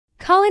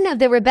Cohen of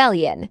the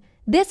rebellion.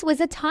 This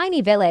was a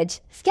tiny village.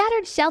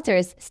 Scattered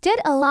shelters stood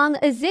along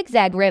a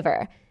zigzag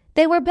river.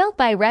 They were built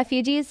by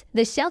refugees.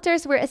 The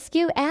shelters were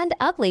askew and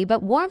ugly,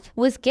 but warmth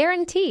was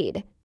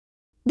guaranteed.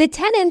 The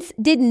tenants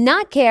did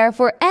not care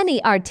for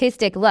any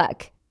artistic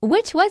look,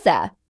 which was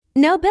a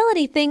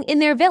nobility thing in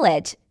their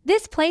village.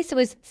 This place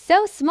was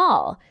so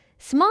small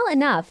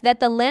enough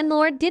that the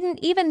landlord didn't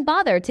even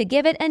bother to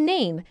give it a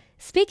name.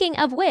 Speaking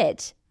of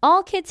which,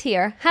 all kids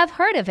here have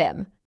heard of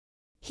him.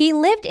 He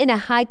lived in a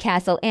high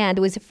castle and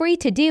was free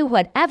to do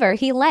whatever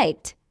he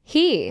liked.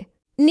 He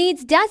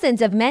needs dozens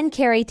of men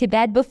carried to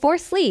bed before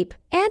sleep,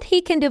 and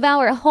he can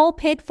devour a whole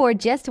pit for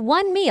just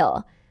one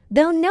meal,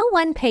 though no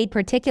one paid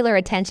particular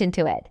attention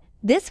to it.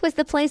 This was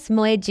the place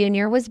Moya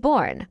Jr. was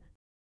born.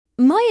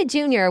 Moya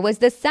Jr. was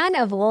the son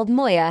of old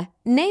Moya.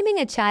 Naming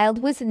a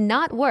child was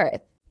not worth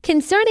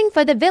concerning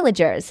for the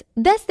villagers,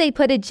 thus they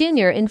put a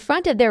junior in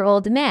front of their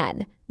old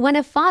man. When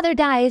a father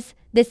dies,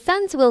 the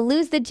sons will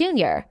lose the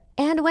junior,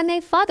 and when they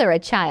father a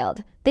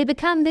child, they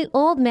become the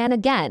old man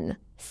again.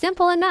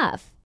 Simple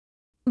enough.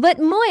 But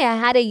Moya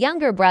had a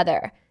younger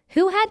brother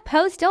who had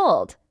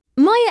post-old.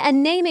 Moya a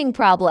naming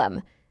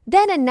problem.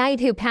 Then a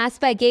knight who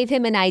passed by gave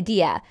him an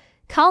idea.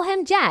 Call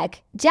him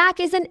Jack. Jack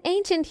is an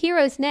ancient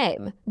hero's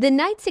name. The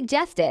knight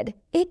suggested,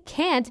 it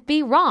can't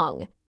be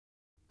wrong.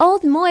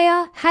 Old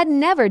Moya had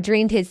never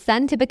dreamed his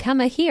son to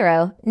become a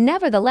hero.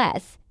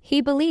 Nevertheless, he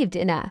believed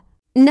in a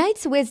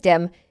knight's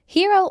wisdom.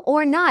 Hero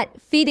or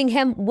not, feeding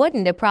him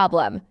wouldn't a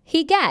problem,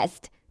 he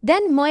guessed.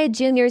 Then Moya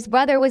Jr.'s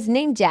brother was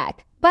named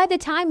Jack. By the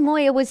time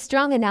Moya was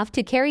strong enough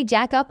to carry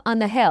Jack up on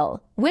the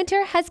hill,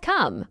 winter has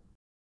come.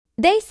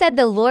 They said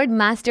the Lord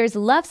Masters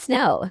love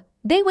snow.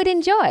 They would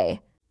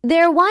enjoy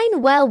their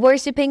wine while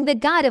worshipping the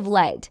god of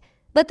light.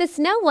 But the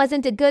snow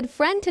wasn't a good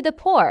friend to the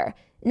poor.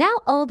 Now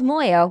old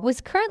Moya was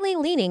currently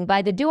leaning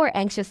by the door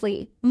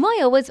anxiously.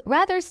 Moya was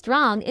rather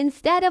strong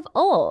instead of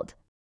old.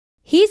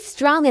 He's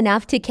strong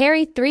enough to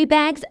carry 3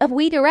 bags of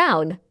wheat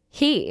around.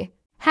 He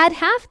had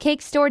half cake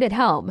stored at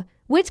home,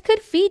 which could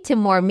feed to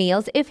more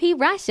meals if he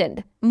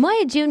rationed.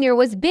 Moya Jr.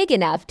 was big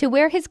enough to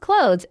wear his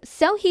clothes,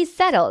 so he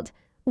settled.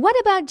 What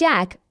about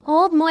Jack?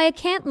 Old Moya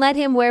can't let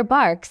him wear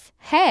barks.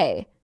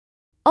 Hey.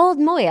 Old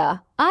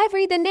Moya,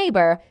 Ivory the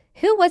neighbor,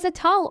 who was a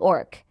tall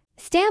orc,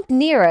 stamped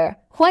nearer.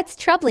 What's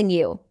troubling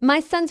you?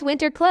 My son's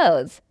winter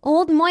clothes.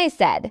 Old Moya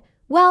said.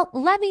 Well,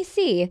 let me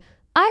see.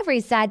 Ivory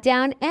sat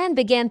down and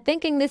began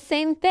thinking the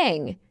same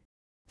thing.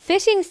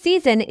 Fishing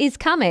season is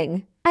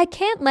coming. I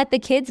can't let the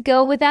kids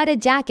go without a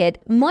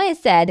jacket, Moya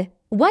said.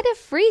 What a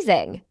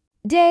freezing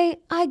day.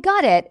 I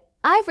got it.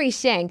 Ivory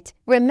shanked.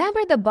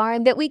 Remember the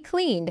barn that we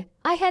cleaned?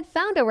 I had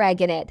found a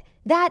rag in it.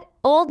 That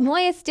old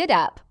Moya stood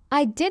up.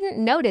 I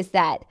didn't notice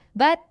that,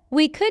 but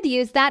we could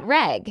use that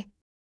rag.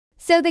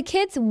 So the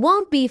kids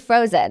won't be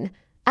frozen,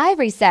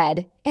 Ivory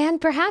said,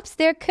 and perhaps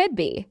there could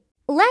be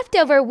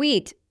leftover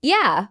wheat.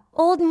 Yeah,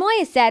 old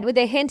Moya said with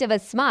a hint of a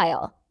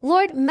smile.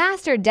 Lord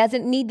Master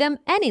doesn't need them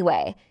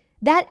anyway.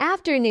 That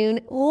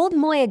afternoon, old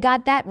Moya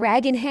got that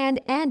rag in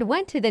hand and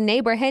went to the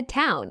neighborhood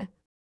town.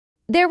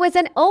 There was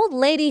an old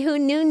lady who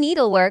knew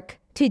needlework.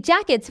 2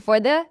 jackets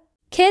for the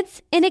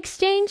kids in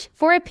exchange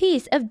for a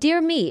piece of deer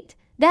meat.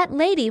 That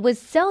lady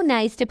was so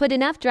nice to put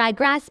enough dry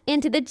grass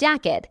into the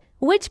jacket,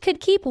 which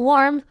could keep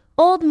warm.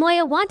 Old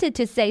Moya wanted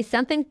to say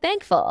something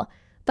thankful,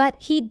 but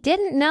he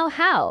didn't know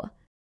how.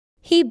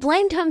 He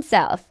blamed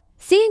himself,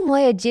 seeing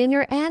Moya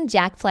Jr. and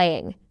Jack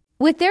playing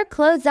with their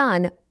clothes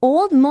on.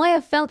 Old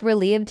Moya felt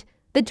relieved.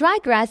 The dry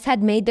grass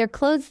had made their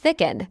clothes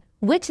thicken,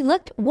 which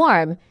looked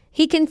warm.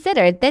 He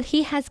considered that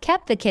he has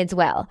kept the kids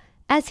well,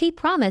 as he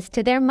promised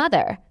to their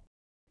mother,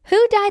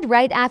 who died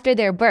right after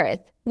their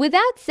birth,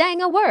 without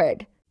saying a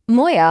word.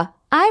 Moya,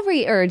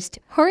 Ivory urged,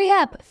 hurry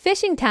up,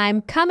 fishing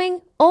time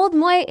coming. Old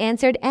Moya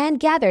answered and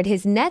gathered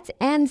his nets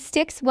and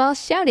sticks while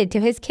shouted to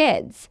his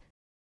kids.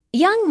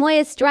 Young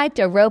Moya striped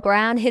a rope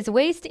around his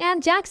waist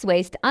and Jack's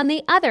waist on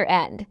the other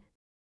end.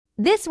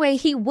 This way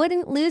he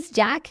wouldn't lose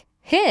Jack.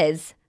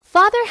 His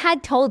father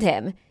had told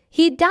him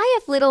he'd die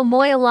if little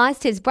Moya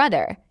lost his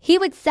brother. He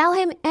would sell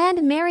him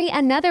and marry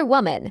another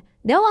woman.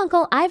 No,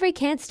 Uncle Ivory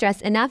can't stress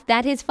enough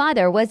that his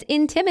father was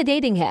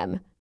intimidating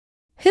him.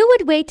 Who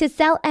would wait to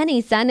sell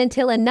any son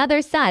until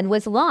another son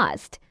was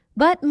lost?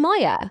 But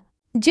Moya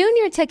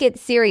Jr. took it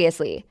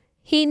seriously.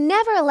 He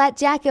never let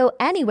Jack go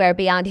anywhere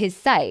beyond his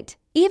sight.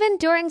 Even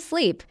during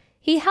sleep,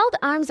 he held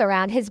arms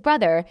around his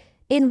brother.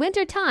 In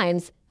winter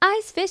times,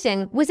 ice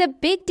fishing was a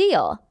big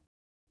deal.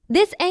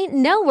 This ain't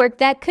no work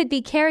that could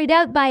be carried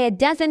out by a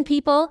dozen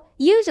people.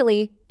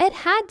 Usually, it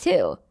had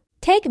to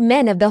take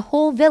men of the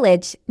whole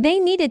village. They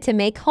needed to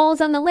make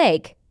holes on the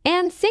lake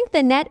and sink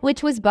the net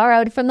which was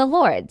borrowed from the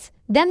lords.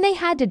 Then they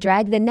had to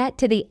drag the net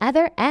to the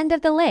other end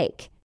of the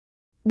lake.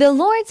 The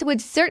lords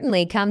would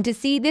certainly come to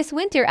see this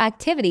winter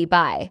activity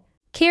by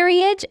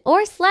carriage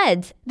or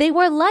sleds. They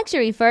wore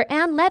luxury fur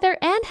and leather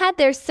and had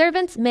their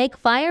servants make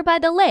fire by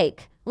the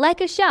lake.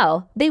 Like a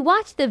show, they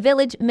watched the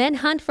village men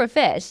hunt for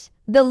fish.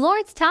 The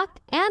lords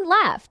talked and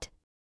laughed,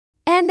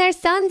 and their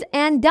sons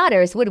and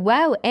daughters would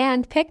wow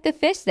and pick the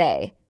fish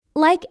they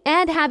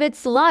and have it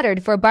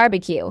slaughtered for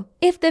barbecue.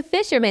 If the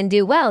fishermen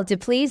do well to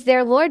please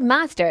their lord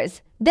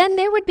masters, then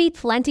there would be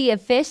plenty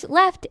of fish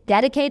left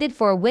dedicated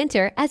for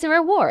winter as a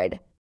reward.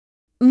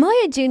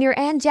 Moya Jr.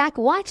 and Jack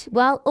watched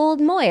while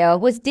old Moya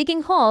was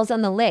digging holes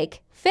on the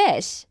lake.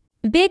 Fish.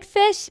 Big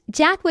fish.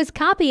 Jack was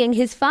copying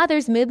his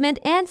father's movement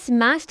and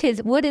smashed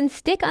his wooden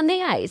stick on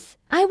the ice.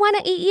 I want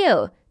to eat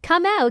you.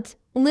 Come out.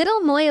 Little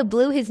Moya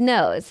blew his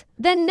nose,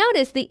 then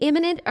noticed the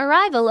imminent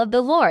arrival of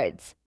the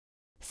lords.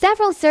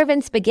 Several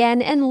servants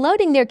began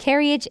unloading their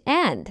carriage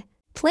and,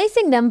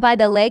 placing them by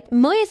the lake,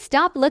 Moya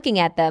stopped looking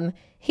at them.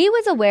 He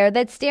was aware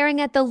that staring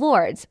at the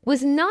lords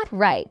was not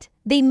right.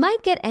 They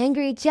might get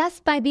angry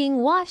just by being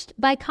washed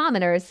by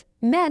commoners.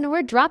 Men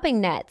were dropping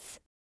nets.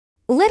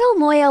 Little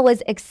Moya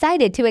was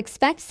excited to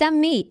expect some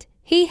meat.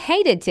 He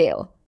hated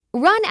to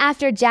run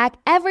after Jack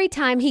every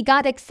time he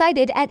got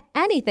excited at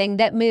anything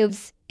that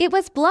moves. It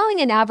was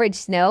blowing an average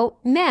snow.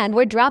 Men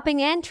were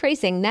dropping and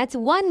tracing nets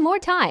one more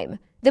time.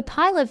 The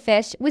pile of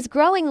fish was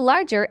growing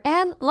larger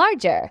and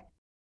larger.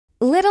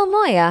 Little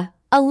Moya,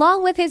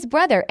 along with his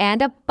brother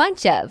and a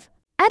bunch of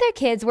other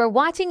kids, were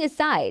watching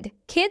aside.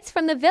 Kids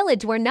from the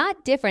village were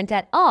not different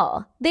at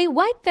all. They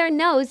wiped their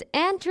nose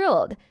and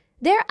drooled.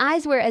 Their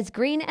eyes were as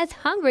green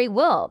as hungry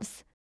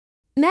wolves.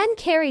 Men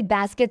carried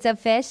baskets of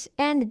fish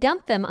and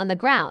dumped them on the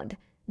ground.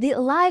 The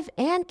alive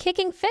and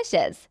kicking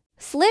fishes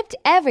slipped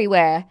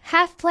everywhere,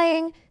 half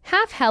playing,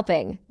 half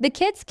helping. The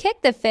kids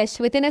kicked the fish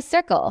within a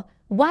circle.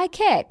 Why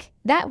kick?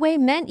 That way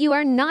meant you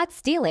are not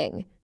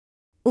stealing.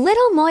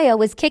 Little Moya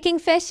was kicking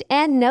fish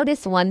and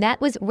noticed one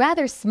that was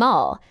rather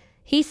small.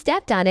 He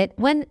stepped on it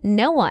when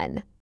no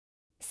one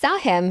saw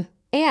him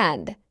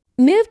and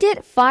moved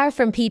it far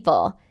from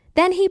people.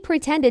 Then he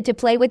pretended to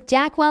play with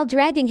Jack while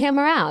dragging him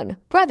around.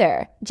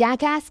 Brother,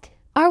 Jack asked,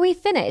 are we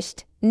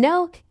finished?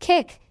 No,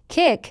 kick,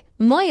 kick,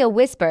 Moya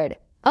whispered.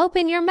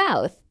 Open your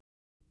mouth.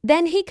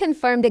 Then he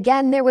confirmed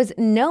again there was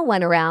no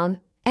one around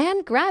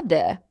and grabbed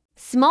a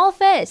small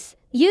fish.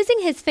 Using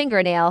his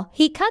fingernail,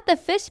 he cut the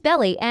fish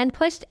belly and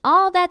pushed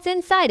all that's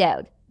inside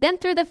out, then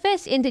threw the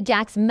fish into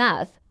Jack's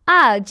mouth.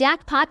 Ah,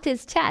 Jack popped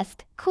his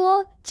chest.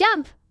 Cool,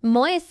 jump,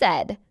 Moya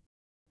said.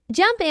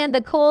 Jump and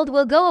the cold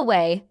will go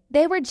away.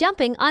 They were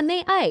jumping on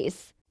the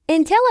ice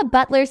until a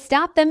butler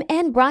stopped them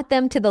and brought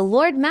them to the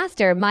Lord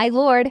Master. My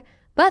lord,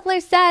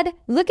 Butler said,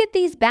 look at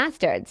these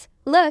bastards.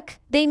 Look,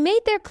 they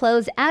made their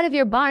clothes out of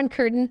your barn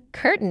curtain.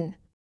 Curtain.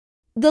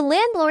 The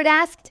landlord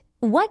asked,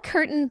 what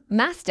curtain,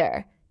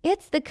 master?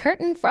 It's the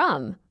curtain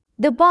from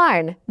the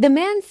barn. The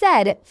man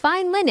said,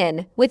 fine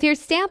linen, with your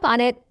stamp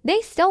on it.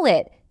 They stole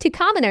it. To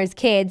commoners,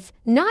 kids.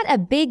 Not a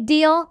big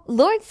deal.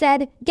 Lord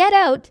said, get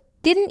out.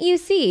 Didn't you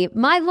see,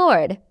 my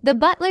lord? The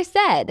butler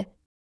said.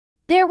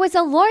 There was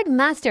a lord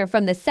master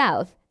from the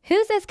south,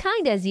 who's as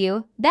kind as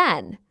you,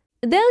 then.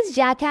 Those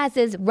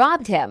jackasses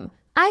robbed him.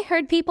 I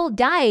heard people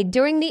died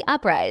during the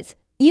uprise.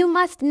 You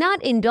must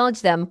not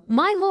indulge them,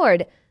 my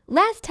lord.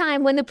 Last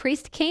time when the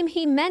priest came,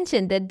 he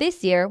mentioned that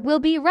this year will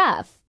be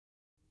rough.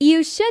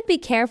 You should be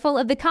careful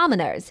of the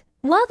commoners.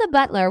 While the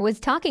butler was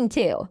talking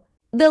to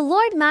the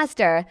Lord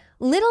Master,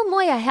 little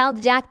Moya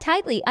held Jack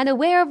tightly,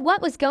 unaware of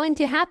what was going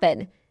to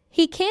happen.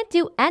 He can't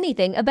do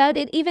anything about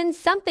it even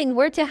something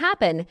were to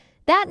happen.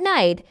 That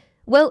night,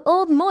 while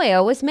old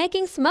Moya was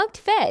making smoked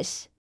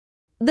fish,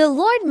 the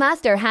Lord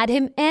Master had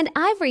him and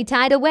Ivory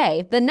tied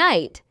away. The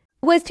night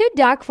was too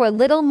dark for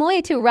little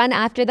Moya to run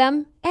after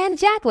them, and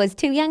Jack was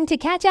too young to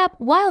catch up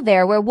while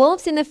there were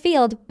wolves in the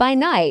field by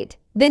night.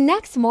 The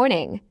next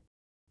morning,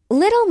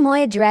 little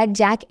Moya dragged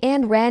Jack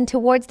and ran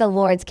towards the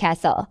Lord's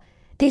castle.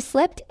 They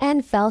slipped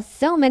and fell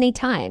so many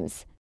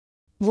times.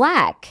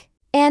 Black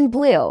and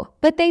blue,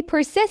 but they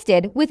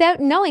persisted without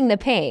knowing the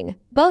pain.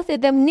 Both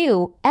of them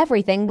knew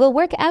everything will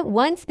work out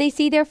once they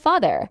see their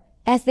father.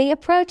 As they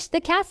approached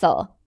the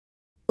castle,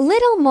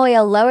 little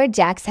Moya lowered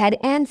Jack's head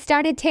and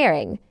started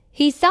tearing.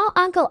 He saw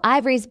Uncle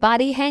Ivory's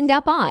body hanged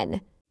up on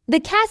the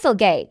castle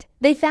gate.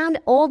 They found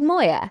old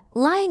Moya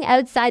lying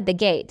outside the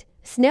gate.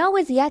 Snow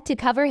was yet to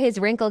cover his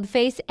wrinkled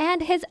face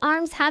and his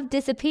arms have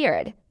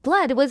disappeared.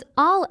 Blood was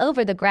all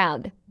over the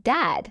ground.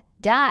 Dad,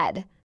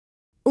 Dad.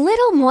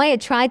 Little Moya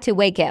tried to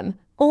wake him.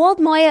 Old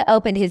Moya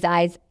opened his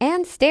eyes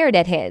and stared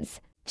at his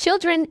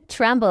children,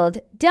 trembled.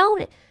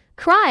 Don't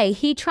cry.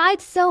 He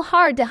tried so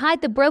hard to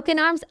hide the broken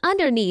arms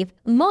underneath.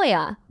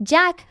 Moya,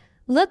 Jack,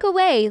 look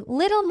away.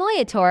 Little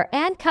Moya tore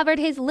and covered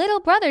his little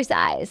brother's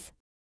eyes.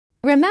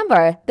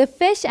 Remember the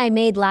fish I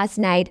made last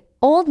night?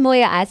 Old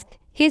Moya asked.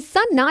 His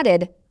son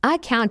nodded. I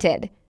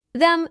counted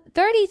them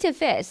 30 to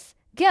fish.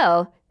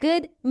 Go.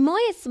 Good.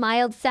 Moya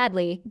smiled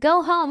sadly.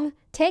 Go home.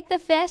 Take the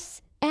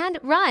fish and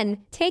run.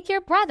 Take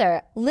your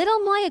brother. Little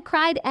Moya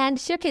cried and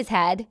shook his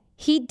head.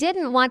 He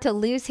didn't want to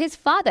lose his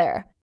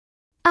father.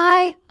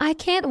 I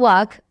can't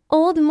walk.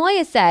 Old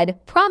Moya said.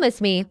 Promise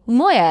me,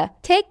 Moya,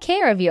 take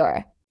care of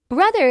your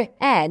brother,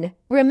 N.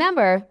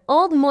 Remember,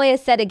 old Moya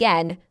said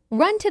again.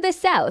 Run to the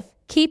south.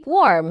 Keep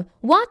warm.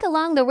 Walk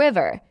along the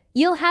river.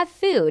 You'll have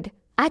food.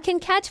 I can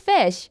catch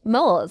fish,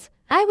 moles.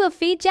 I will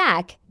feed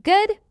Jack.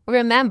 Good.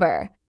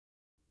 Remember,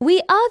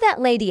 we owe that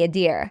lady a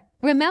dear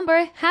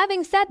Remember,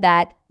 having said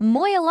that,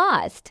 Moya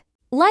lost.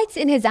 Lights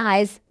in his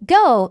eyes.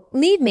 Go,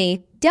 leave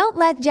me, don't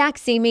let Jack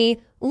see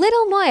me.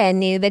 Little Moya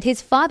knew that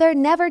his father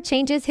never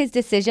changes his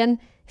decision.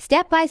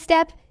 Step by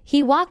step,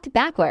 he walked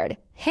backward.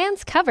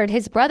 Hands covered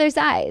his brother's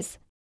eyes.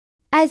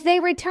 As they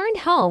returned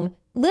home,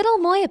 little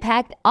Moya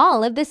packed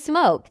all of the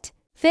smoked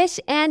fish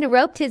and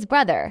roped his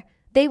brother.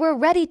 They were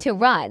ready to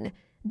run.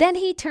 Then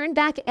he turned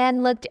back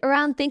and looked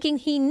around, thinking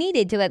he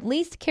needed to at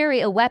least carry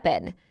a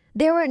weapon.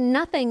 There were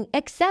nothing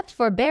except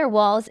for bare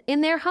walls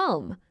in their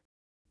home.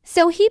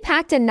 So he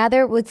packed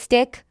another wood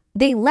stick.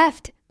 They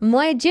left.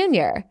 Moya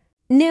Jr.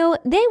 knew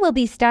they will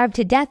be starved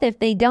to death if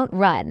they don't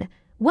run.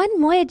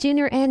 When Moya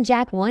Jr. and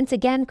Jack once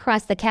again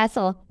crossed the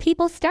castle,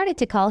 people started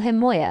to call him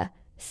Moya.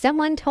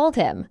 Someone told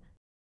him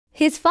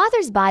his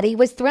father's body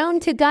was thrown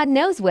to God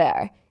knows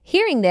where.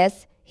 Hearing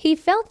this, he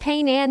felt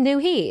pain and knew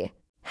he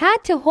had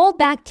to hold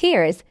back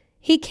tears.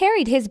 He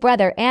carried his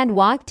brother and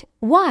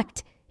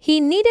walked. He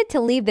needed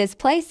to leave this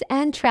place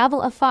and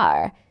travel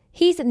afar.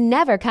 He's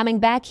never coming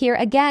back here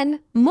again.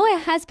 Moya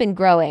has been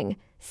growing.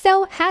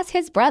 So has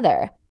his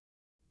brother.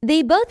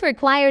 They both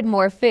required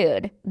more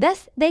food.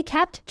 Thus, they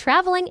kept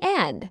traveling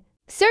and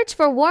search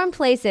for warm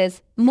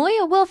places.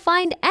 Moya will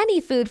find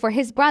any food for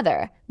his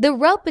brother. The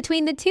rope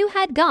between the two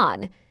had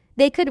gone.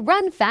 They could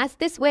run fast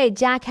this way.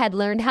 Jack had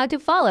learned how to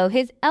follow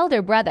his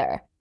elder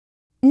brother.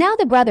 Now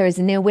the brothers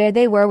knew where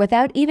they were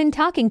without even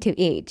talking to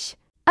each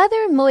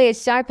other. Moya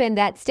sharpened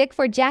that stick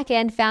for Jack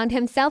and found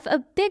himself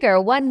a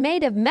bigger one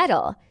made of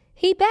metal.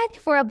 He begged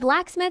for a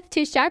blacksmith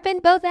to sharpen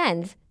both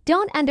ends.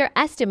 Don't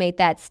underestimate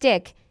that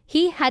stick.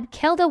 He had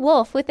killed a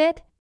wolf with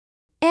it.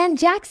 And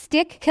Jack's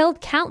stick killed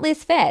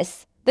countless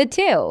fish. The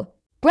two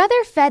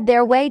brothers fed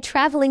their way,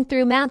 traveling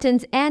through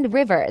mountains and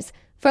rivers,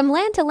 from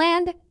land to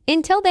land,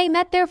 until they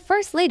met their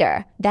first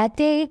leader. That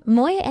day,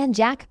 Moya and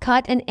Jack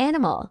caught an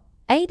animal,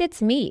 ate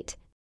its meat.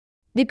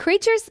 The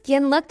creature's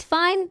skin looked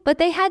fine, but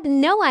they had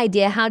no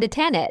idea how to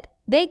tan it.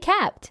 They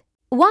kept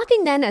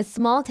walking. Then a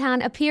small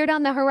town appeared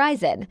on the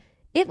horizon.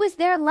 It was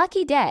their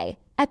lucky day.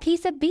 A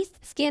piece of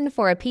beast skin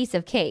for a piece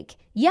of cake.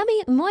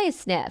 Yummy, Moya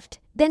sniffed,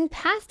 then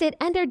passed it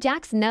under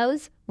Jack's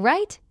nose.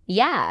 Right?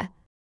 Yeah.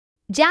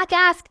 Jack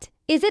asked,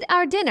 "Is it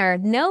our dinner?"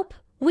 "Nope,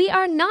 we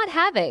are not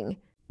having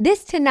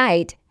this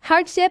tonight."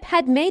 Hardship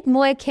had made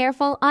Moya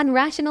careful on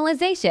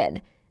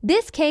rationalization.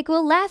 This cake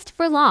will last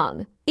for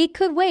long. It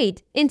could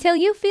wait until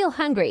you feel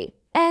hungry.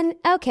 And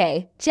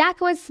okay,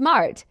 Jack was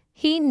smart.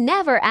 He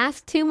never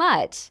asked too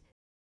much.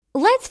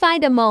 Let's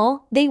find a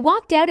mole. They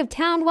walked out of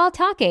town while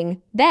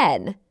talking.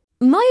 Then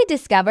Moya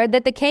discovered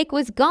that the cake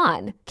was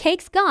gone.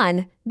 Cake's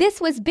gone.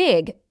 This was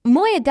big.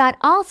 Moya got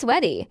all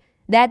sweaty.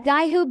 That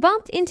guy who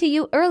bumped into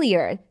you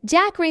earlier,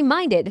 Jack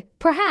reminded.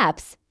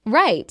 Perhaps.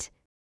 Right.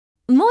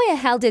 Moya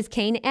held his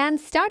cane and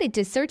started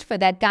to search for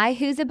that guy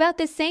who's about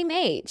the same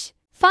age.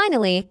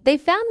 Finally, they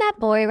found that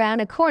boy around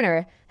a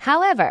corner.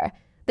 However,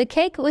 the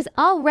cake was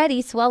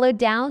already swallowed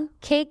down.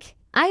 Cake,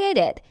 I ate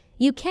it.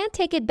 You can't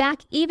take it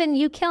back even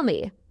you kill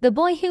me. The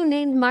boy who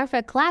named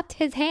Marfa clapped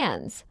his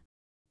hands.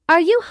 Are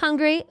you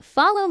hungry?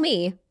 Follow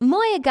me.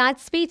 Moya got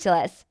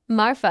speechless.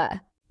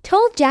 Marfa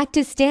told Jack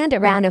to stand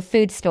around a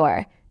food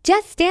store.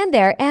 Just stand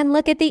there and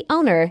look at the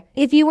owner.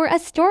 If you were a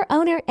store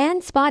owner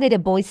and spotted a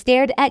boy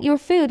stared at your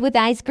food with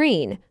eyes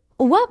green,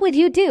 what would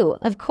you do?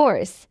 Of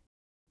course,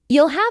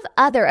 you'll have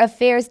other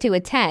affairs to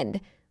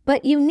attend,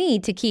 but you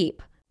need to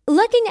keep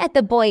looking at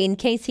the boy in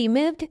case he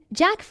moved.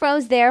 Jack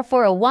froze there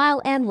for a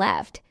while and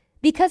left,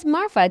 because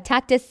Marfa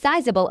tucked a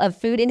sizable of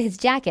food in his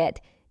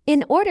jacket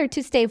in order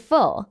to stay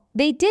full.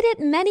 They did it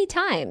many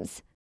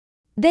times.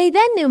 They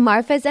then knew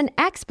Marfa's an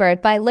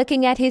expert by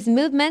looking at his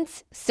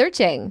movements.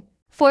 Searching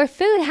for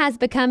food has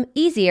become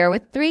easier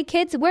with three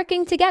kids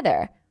working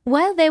together.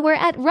 While they were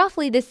at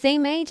roughly the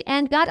same age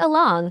and got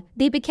along,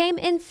 they became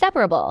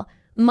inseparable.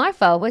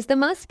 Marfa was the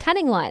most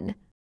cunning one.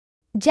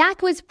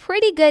 Jack was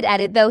pretty good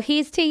at it, though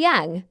he's too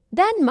young.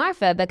 Then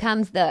Marfa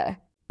becomes the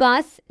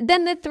boss.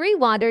 Then the three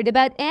wandered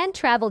about and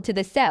traveled to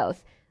the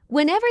south.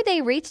 Whenever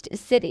they reached a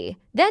city,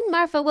 then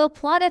Marfa will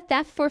plot a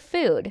theft for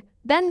food.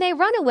 Then they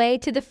run away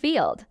to the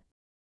field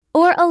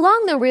or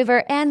along the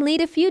river and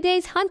lead a few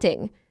days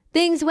hunting.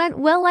 Things went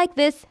well like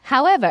this.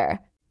 However,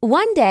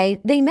 one day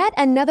they met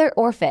another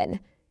orphan.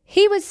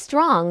 He was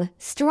strong,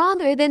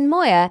 stronger than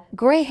Moya,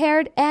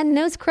 gray-haired and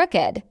nose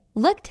crooked.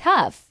 Looked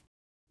tough.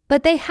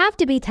 But they have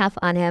to be tough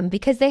on him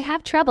because they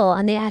have trouble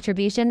on the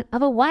attribution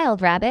of a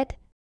wild rabbit.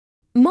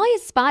 Moya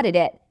spotted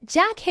it.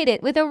 Jack hit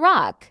it with a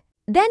rock.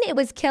 Then it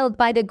was killed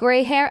by the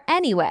gray hair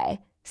anyway.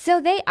 So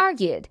they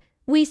argued.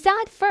 We saw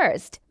it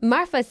first.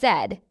 Marfa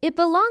said, it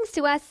belongs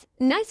to us.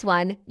 Nice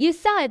one. You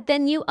saw it,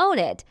 then you own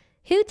it.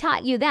 Who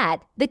taught you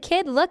that? The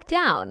kid looked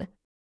down.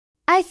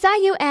 I saw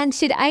you and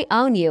should I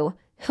own you?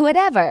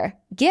 Whatever.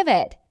 Give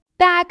it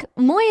back.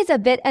 Moya's a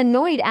bit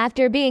annoyed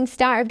after being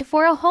starved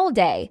for a whole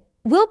day.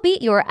 We'll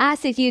beat your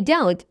ass if you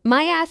don't.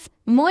 My ass.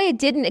 Moya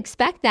didn't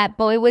expect that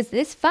boy was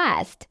this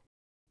fast.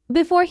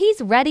 Before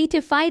he's ready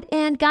to fight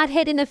and got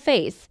hit in the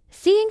face.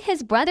 Seeing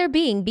his brother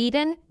being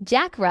beaten,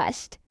 Jack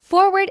rushed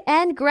forward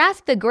and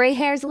grasped the gray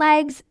hare's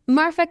legs.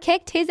 Marfa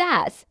kicked his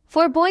ass.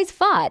 4 boys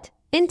fought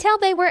until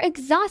they were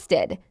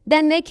exhausted.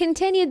 Then they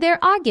continued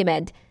their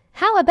argument.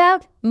 How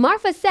about,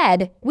 Marfa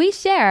said, we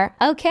share,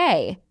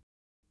 okay.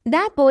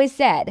 That boy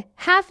said,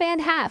 half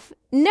and half.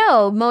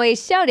 No, Moe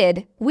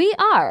shouted, we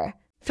are.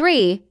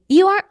 3,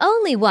 you are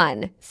only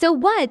 1, so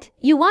what?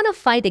 You want to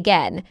fight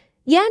again?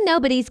 Yeah,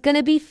 nobody's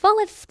gonna be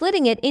full of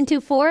splitting it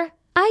into 4.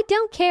 I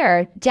don't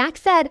care, Jack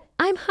said.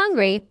 I'm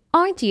hungry,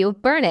 aren't you?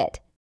 Burn it.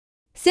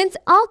 Since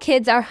all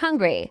kids are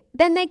hungry,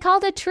 then they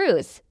called a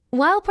truce.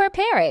 While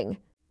preparing,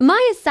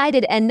 Maya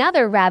sighted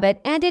another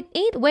rabbit and it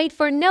ain't wait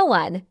for no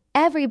one.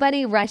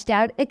 Everybody rushed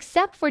out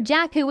except for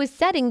Jack, who was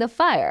setting the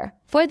fire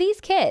for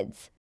these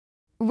kids.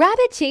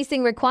 Rabbit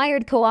chasing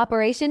required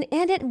cooperation,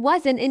 and it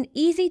wasn't an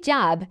easy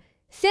job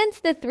since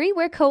the 3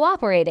 were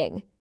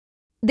cooperating.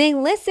 They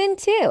listened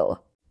too.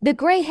 The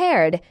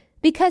gray-haired,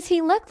 because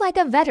he looked like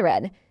a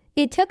veteran.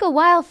 It took a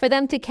while for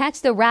them to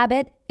catch the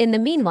rabbit. In the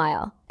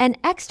meanwhile, an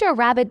extra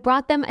rabbit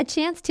brought them a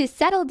chance to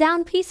settle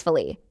down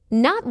peacefully.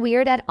 Not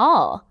weird at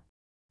all.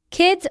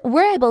 Kids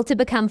were able to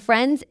become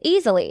friends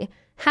easily.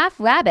 Half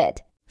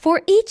rabbit.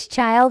 For each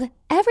child,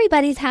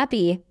 everybody's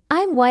happy.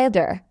 I'm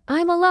Wilder.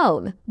 I'm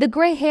alone. The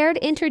gray-haired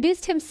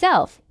introduced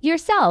himself.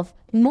 Yourself.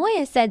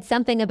 Moya said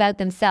something about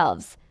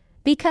themselves.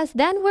 Because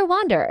then we're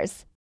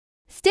wanderers.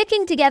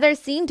 Sticking together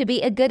seemed to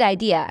be a good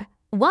idea.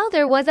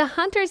 Wilder was a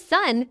hunter's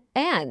son,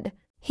 and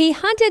he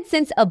hunted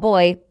since a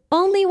boy.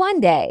 Only one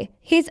day,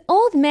 his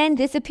old man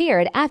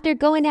disappeared after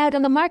going out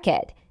on the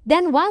market.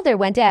 Then Wilder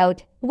went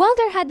out.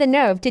 Wilder had the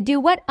nerve to do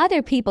what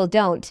other people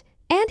don't,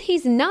 and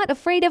he's not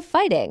afraid of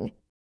fighting.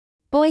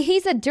 Boy,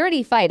 he's a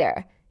dirty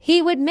fighter.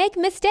 He would make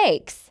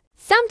mistakes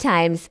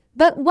sometimes,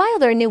 but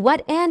Wilder knew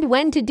what and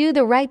when to do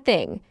the right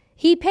thing.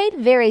 He paid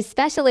very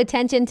special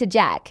attention to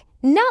Jack,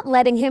 not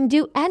letting him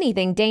do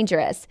anything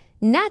dangerous.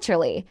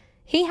 Naturally,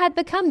 he had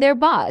become their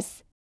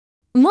boss.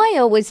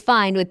 Moyo was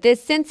fine with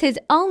this since his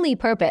only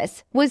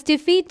purpose was to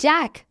feed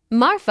Jack.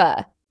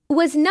 Marfa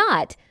was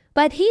not,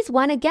 but he's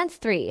 1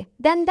 against 3.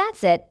 Then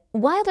that's it.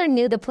 Wilder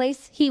knew the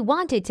place he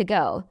wanted to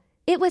go.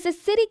 It was a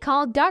city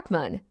called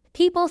Darkmoon.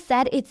 People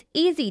said it's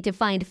easy to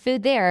find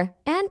food there,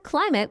 and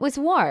climate was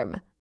warm.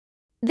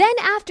 Then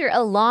after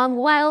a long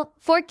while,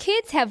 4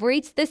 kids have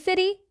reached the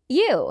city.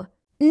 You.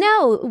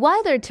 No,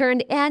 Wilder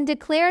turned and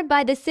declared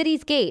by the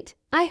city's gate.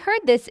 I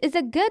heard this is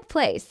a good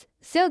place.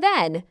 So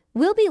then,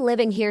 we'll be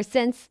living here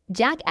since,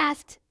 Jack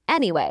asked.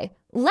 Anyway,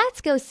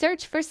 let's go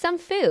search for some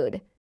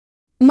food.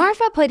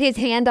 Marfa put his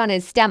hand on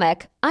his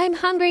stomach. I'm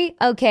hungry,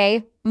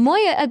 okay.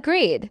 Moya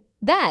agreed.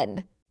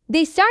 Then,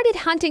 they started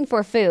hunting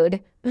for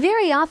food.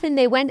 Very often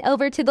they went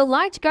over to the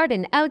large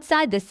garden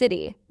outside the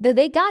city, though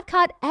they got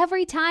caught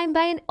every time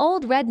by an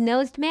old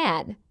red-nosed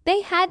man.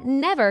 They had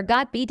never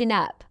got beaten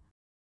up.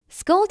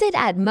 Scolded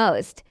at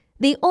most,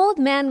 the old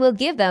man will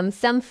give them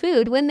some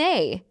food when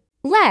they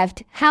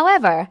left.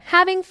 However,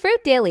 having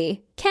fruit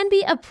daily can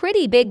be a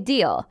pretty big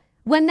deal.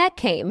 When that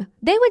came,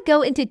 they would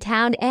go into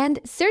town and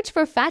search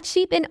for fat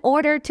sheep in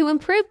order to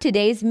improve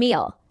today's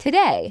meal.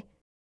 Today,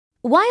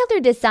 Wilder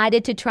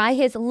decided to try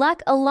his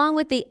luck along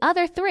with the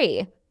other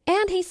 3,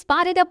 and he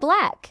spotted a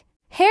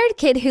black-haired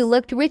kid who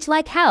looked rich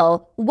like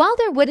hell.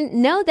 Wilder wouldn't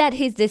know that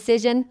his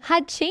decision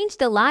had changed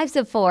the lives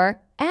of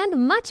 4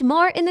 and much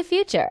more in the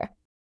future.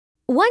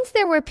 Once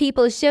there were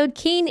people showed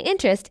keen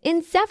interest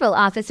in several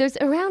officers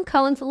around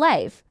Cohen's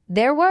life.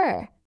 There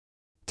were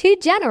 2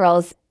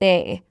 generals,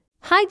 a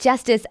high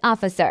justice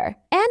officer,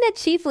 and a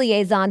chief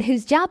liaison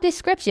whose job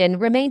description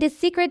remained a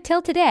secret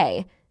till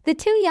today. The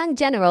 2 young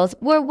generals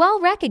were well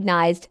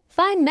recognized,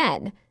 fine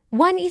men.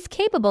 One is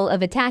capable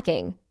of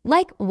attacking,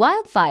 like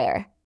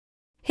wildfire.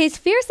 His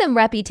fearsome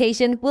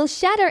reputation will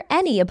shatter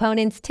any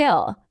opponent's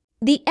till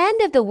the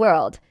end of the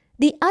world.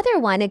 The other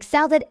one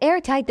excelled at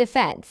airtight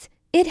defense.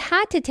 It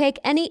had to take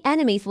any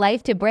enemy's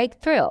life to break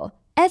through.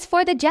 As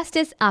for the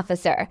justice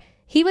officer,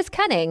 he was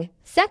cunning,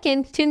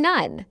 second to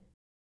none.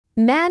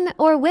 Men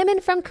or women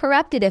from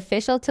corrupted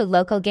official to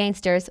local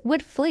gangsters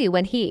would flee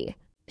when he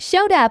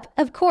showed up,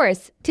 of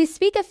course. To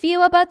speak a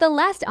few about the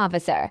last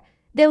officer,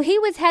 though he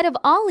was head of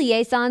all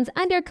liaisons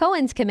under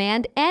Cohen's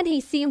command and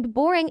he seemed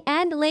boring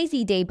and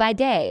lazy day by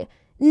day,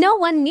 no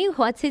one knew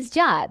what's his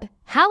job.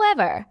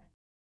 However,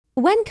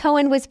 when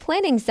Cohen was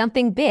planning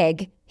something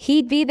big,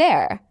 he'd be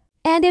there.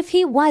 And if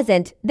he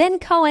wasn't, then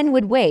Cohen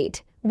would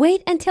wait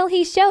until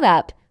he showed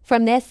up.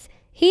 From this,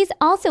 he's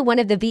also one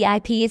of the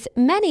VIPs.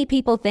 Many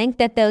people think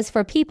that those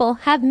 4 people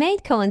have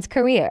made Cohen's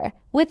career.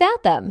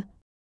 Without them,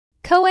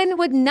 Cohen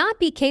would not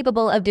be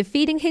capable of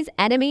defeating his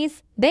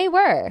enemies. They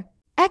were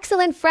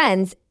excellent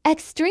friends,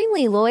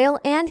 extremely loyal,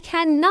 and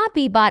cannot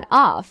be bought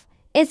off.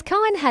 As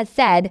Cohen has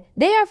said,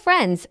 they are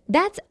friends,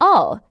 that's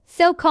all.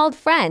 So-called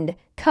friend,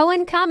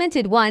 Cohen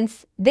commented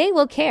once, they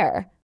will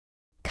care,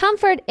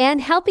 comfort,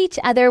 and help each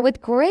other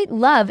with great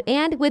love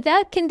and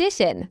without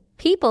condition.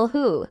 People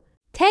who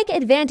take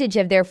advantage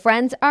of their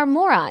friends are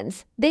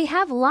morons. They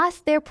have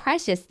lost their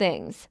precious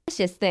things.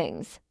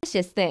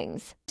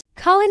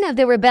 Cohen of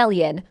the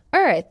Rebellion,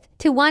 Earth,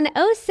 to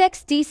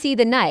 106 DC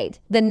the night.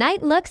 The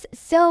night looks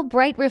so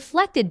bright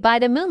reflected by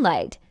the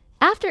moonlight.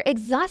 After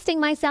exhausting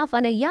myself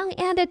on a young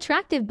and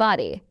attractive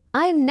body,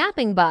 I'm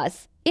napping,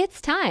 boss. It's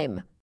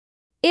time.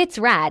 It's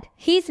Rat.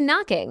 He's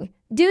knocking.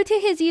 Due to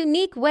his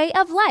unique way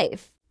of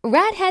life,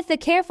 Rat has the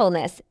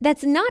carefulness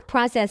that's not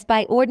processed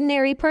by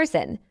ordinary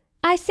person.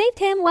 I saved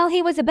him while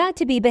he was about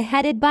to be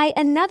beheaded by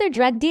another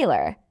drug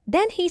dealer.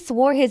 Then he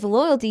swore his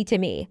loyalty to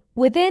me.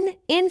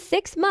 In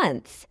 6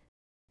 months,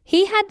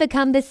 he had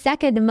become the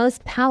second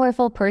most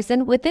powerful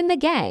person within the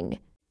gang.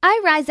 I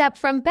rise up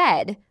from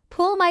bed,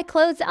 pull my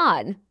clothes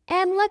on,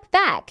 and look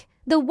back.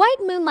 The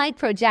white moonlight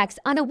projects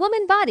on a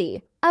woman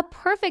body, a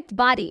perfect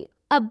body,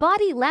 a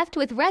body left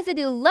with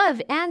residue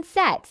love and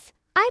sex.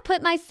 I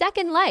put my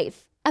second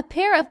life, a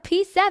pair of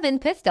P7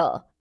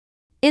 pistol,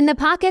 in the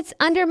pockets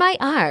under my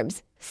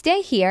arms.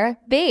 Stay here,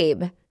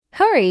 babe.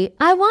 Hurry,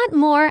 I want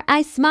more.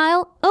 I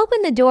smile,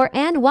 open the door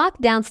and walk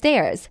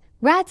downstairs.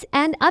 Rats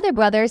and other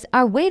brothers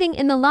are waiting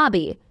in the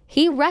lobby.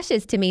 He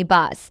rushes to me,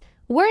 boss.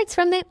 Words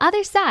from the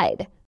other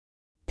side.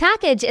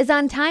 Package is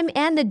on time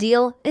and the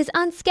deal is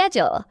on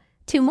schedule.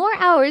 2 more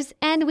hours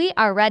and we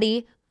are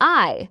ready.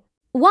 I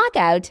walk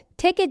out,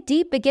 take a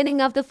deep beginning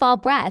of the fall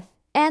breath,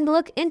 and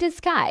look into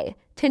sky.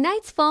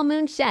 Tonight's full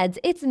moon sheds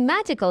its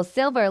magical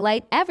silver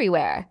light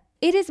everywhere.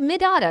 It is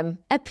mid-autumn,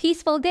 a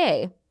peaceful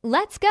day.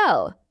 Let's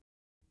go.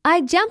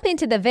 I jump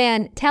into the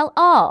van, tell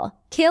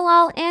all, kill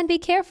all and be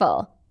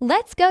careful.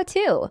 Let's go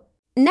too.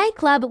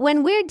 Nightclub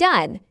when we're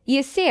done,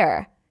 you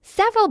seer.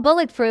 Several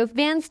bulletproof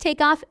vans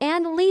take off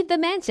and leave the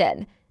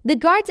mansion. The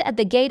guards at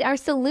the gate are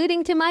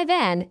saluting to my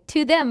van.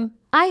 To them,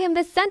 I am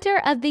the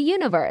center of the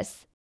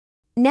universe.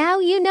 Now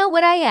you know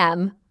what I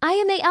am. I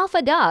am the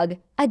alpha dog,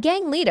 a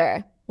gang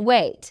leader.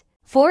 Wait.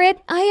 For it,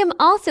 I am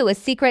also a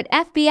secret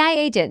FBI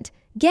agent.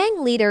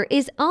 Gang leader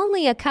is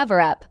only a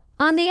cover-up.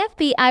 On the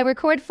FBI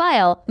record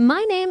file,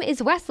 my name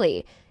is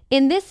Wesley.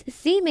 In this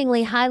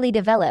seemingly highly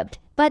developed,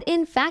 but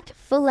in fact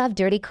full of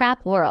dirty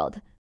crap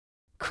world,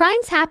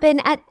 crimes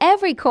happen at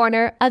every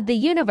corner of the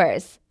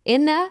universe.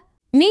 In the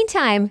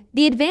meantime,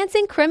 the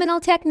advancing criminal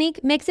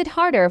technique makes it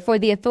harder for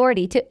the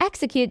authority to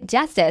execute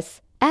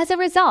justice. As a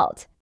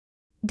result,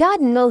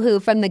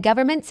 Nohu from the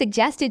government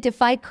suggested to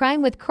fight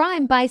crime with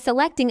crime by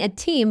selecting a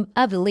team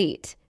of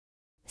elite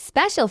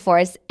special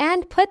force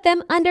and put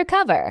them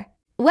undercover.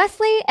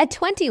 Wesley, a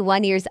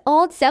 21 years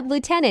old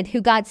sub-lieutenant who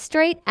got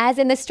straight A's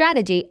in the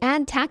strategy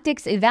and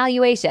tactics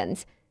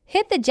evaluations,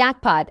 hit the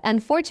jackpot,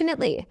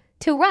 unfortunately,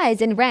 to rise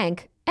in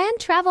rank and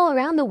travel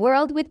around the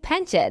world with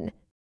pension.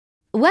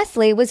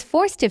 Wesley was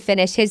forced to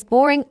finish his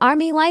boring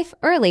army life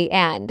early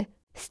and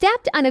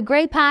stepped on a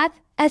gray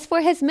path. As for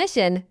his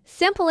mission,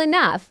 simple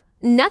enough,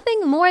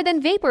 nothing more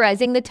than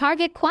vaporizing the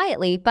target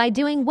quietly by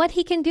doing what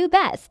he can do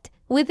best.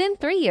 Within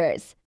 3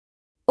 years,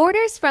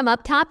 orders from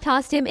up top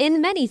tossed him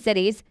in many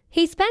cities.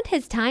 He spent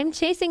his time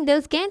chasing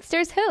those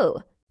gangsters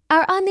who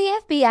are on the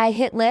FBI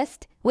hit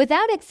list.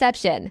 Without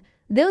exception,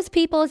 those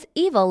people's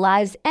evil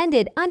lives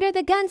ended under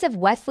the guns of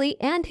Wesley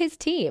and his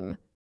team.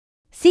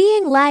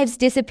 Seeing lives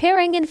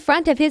disappearing in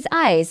front of his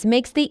eyes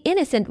makes the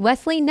innocent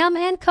Wesley numb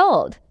and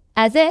cold,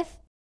 as if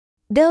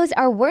those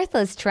are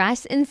worthless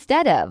trash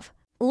instead of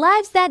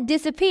lives that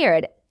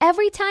disappeared.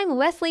 Every time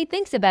Wesley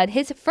thinks about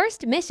his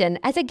first mission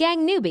as a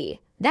gang newbie,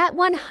 that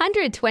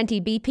 120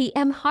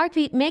 BPM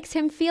heartbeat makes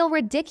him feel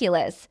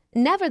ridiculous.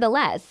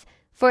 Nevertheless,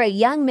 for a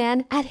young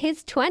man at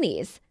his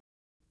 20s,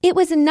 it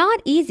was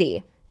not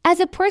easy as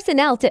a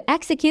personnel to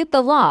execute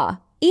the law,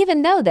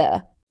 even though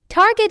the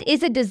target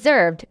is a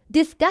deserved,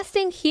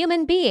 disgusting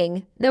human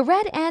being. The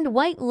red and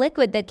white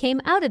liquid that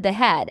came out of the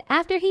head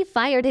after he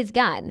fired his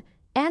gun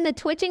and the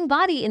twitching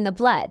body in the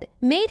blood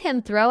made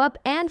him throw up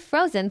and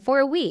frozen for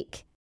a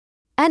week.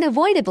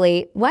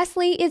 Unavoidably,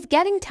 Wesley is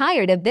getting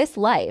tired of this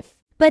life,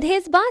 but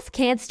his boss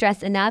can't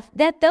stress enough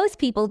that those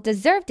people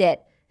deserved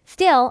it.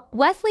 Still,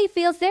 Wesley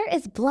feels there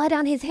is blood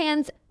on his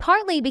hands,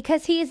 partly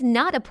because he is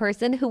not a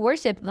person who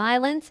worships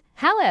violence.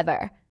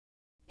 However,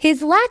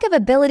 his lack of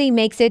ability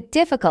makes it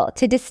difficult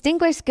to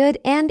distinguish good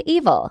and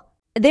evil.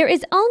 There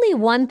is only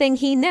one thing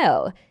he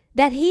knows,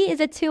 that he is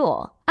a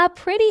tool, a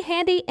pretty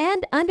handy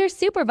and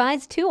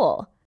under-supervised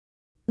tool.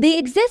 The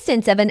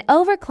existence of an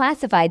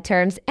overclassified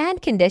terms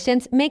and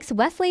conditions makes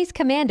Wesley's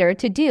commander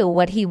to do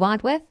what he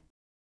wants with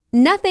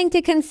nothing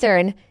to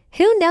concern.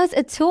 Who knows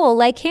a tool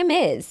like him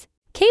is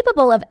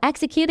capable of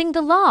executing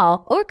the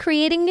law or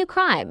creating new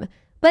crime.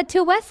 But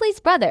to Wesley's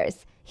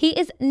brothers, he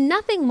is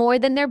nothing more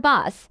than their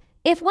boss.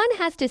 If one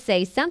has to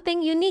say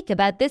something unique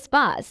about this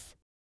boss,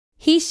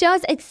 he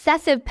shows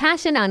excessive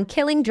passion on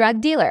killing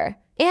drug dealer.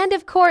 And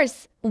of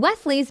course,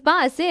 Wesley's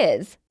boss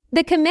is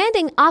the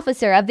commanding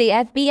officer of the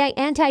FBI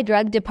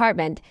anti-drug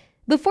department.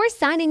 Before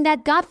signing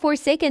that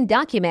godforsaken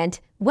document,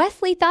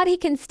 Wesley thought he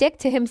can stick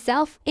to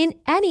himself in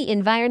any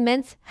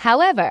environments.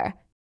 However,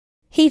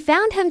 he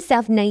found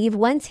himself naive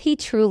once he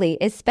truly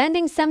is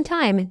spending some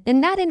time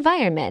in that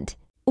environment.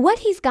 What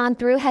he's gone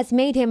through has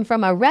made him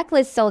from a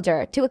reckless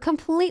soldier to a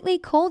completely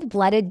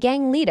cold-blooded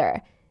gang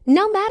leader.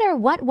 No matter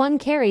what one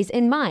carries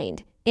in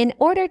mind, in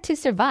order to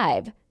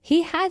survive,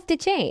 he has to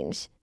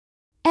change.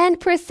 And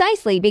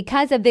precisely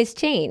because of this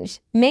change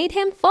made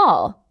him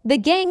fall, the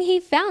gang he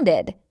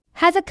founded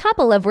has a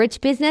couple of rich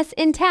business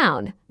in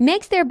town,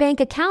 makes their bank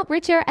account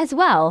richer as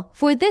well.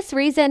 For this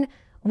reason,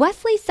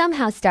 Wesley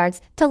somehow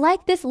starts to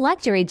like this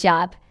luxury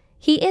job.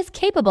 He is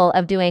capable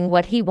of doing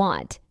what he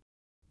wants.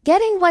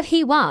 Getting what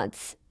he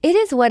wants. It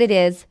is what it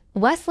is.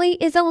 Wesley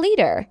is a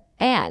leader,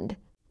 and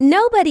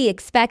nobody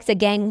expects a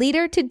gang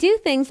leader to do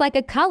things like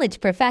a college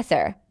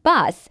professor.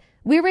 Boss,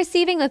 we're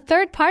receiving a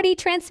third-party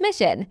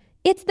transmission.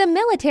 It's the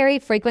military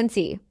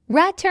frequency.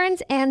 Rat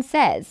turns and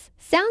says,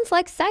 sounds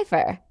like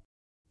cipher.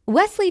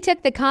 Wesley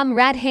took the comm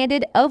Rat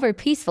handed over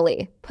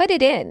peacefully, put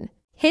it in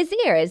his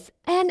ears,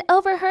 and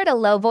overheard a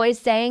low voice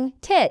saying,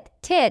 tit,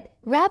 tit,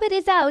 rabbit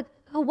is out.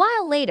 A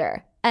while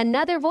later,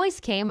 another voice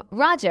came,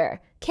 Roger,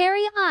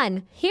 carry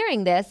on.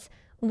 Hearing this,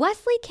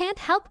 Wesley can't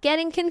help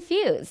getting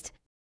confused.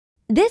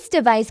 This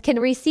device can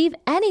receive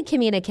any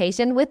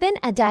communication within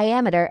a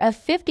diameter of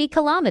 50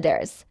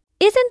 kilometers.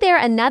 Isn't there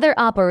another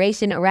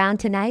operation around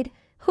tonight?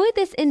 With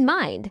this in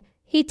mind,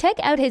 he took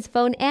out his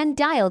phone and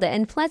dialed an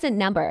unpleasant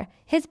number.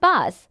 His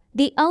boss,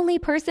 the only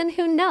person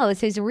who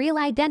knows his real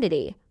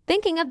identity.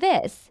 Thinking of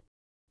this,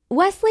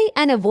 Wesley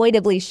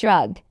unavoidably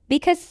shrugged,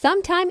 because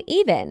sometime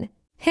even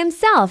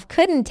himself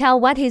couldn't tell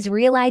what his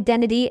real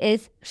identity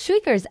is.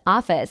 Shrieker's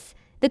office.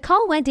 The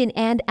call went in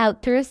and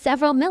out through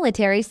several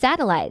military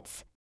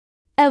satellites.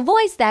 A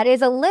voice that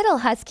is a little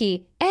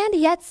husky and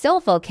yet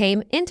soulful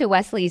came into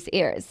Wesley's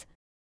ears.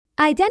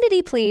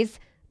 Identity, please.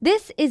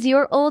 This is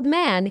your old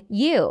man,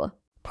 you.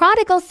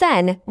 Prodigal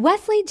son,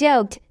 Wesley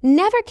joked,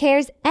 never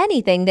cares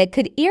anything that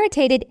could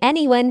irritate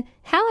anyone.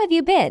 How have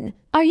you been?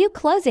 Are you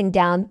closing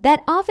down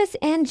that office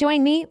and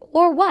join me,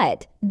 or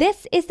what?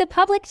 This is the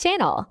public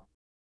channel.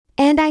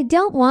 And I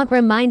don't want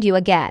remind you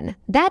again.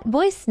 That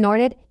voice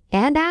snorted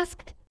and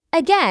asked.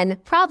 Again,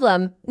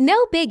 problem,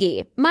 no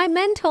biggie. My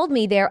men told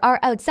me there are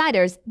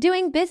outsiders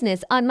doing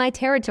business on my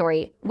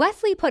territory.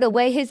 Wesley put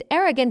away his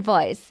arrogant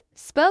voice,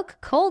 spoke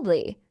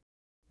coldly.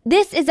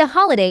 This is a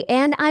holiday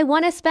and I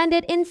want to spend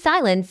it in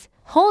silence.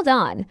 Hold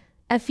on.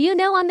 A few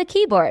no on the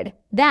keyboard.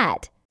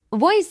 That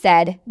voice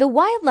said, the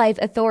Wildlife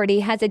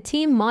Authority has a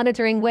team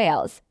monitoring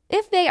whales.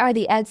 If they are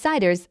the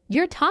outsiders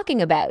you're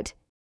talking about,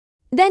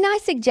 then I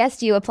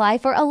suggest you apply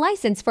for a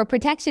license for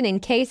protection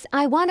in case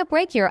I want to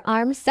break your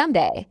arm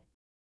someday.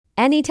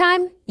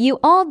 Anytime, you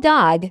old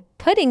dog.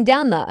 Putting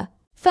down the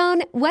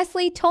phone,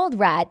 Wesley told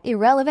Rat,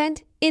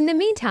 irrelevant. In the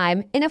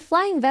meantime, in a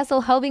flying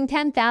vessel hovering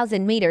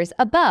 10,000 meters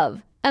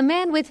above, a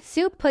man with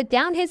soup put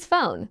down his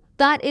phone.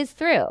 That is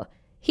through.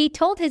 He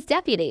told his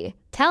deputy,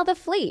 tell the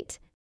fleet.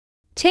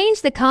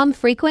 Change the comm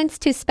frequency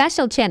to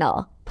special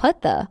channel.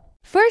 Put the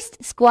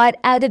first squad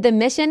out of the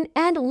mission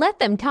and let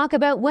them talk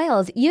about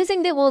whales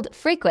using the world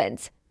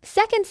frequency.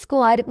 Second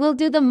squad will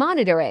do the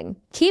monitoring.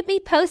 Keep me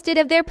posted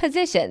of their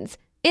positions.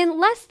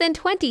 In less than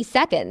 20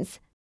 seconds.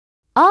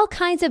 All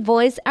kinds of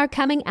voices are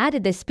coming out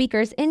of the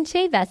speakers in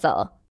Che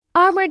vessel.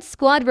 Armored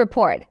squad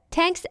report.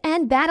 Tanks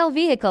and battle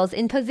vehicles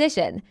in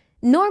position.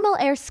 Normal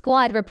air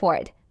squad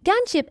report.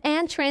 Gunship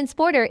and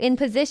transporter in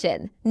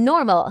position.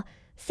 Normal.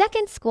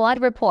 Second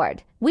squad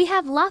report. We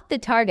have locked the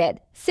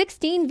target.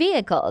 16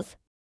 vehicles.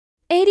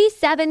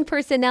 87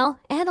 personnel.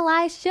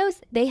 Analyze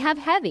shows they have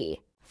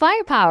heavy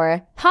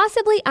firepower,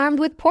 possibly armed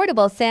with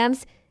portable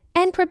SAMs.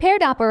 And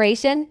prepared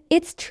operation,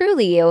 it's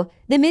truly you.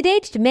 The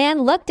mid-aged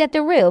man looked at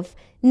the roof,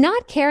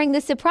 not caring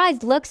the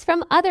surprised looks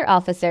from other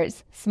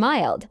officers,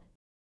 smiled.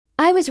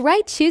 I was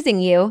right choosing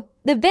you.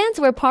 The vans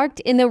were parked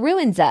in the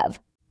ruins of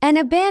an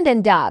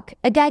abandoned dock.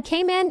 A guy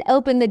came and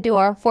opened the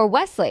door for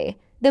Wesley.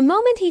 The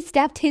moment he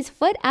stepped his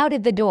foot out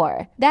of the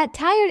door, that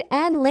tired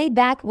and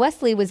laid-back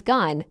Wesley was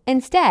gone.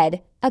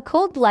 Instead, a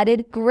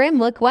cold-blooded, grim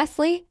look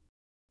Wesley.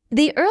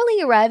 The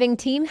early arriving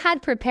team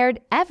had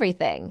prepared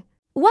everything.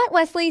 What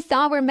Wesley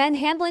saw were men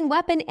handling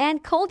weapons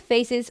and cold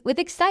faces with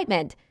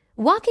excitement.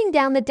 Walking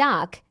down the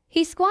dock,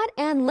 he squat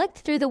and looked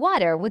through the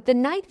water with the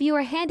night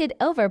viewer handed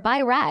over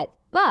by Rat.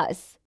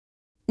 Boss.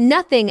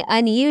 Nothing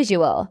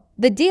unusual.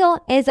 The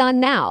deal is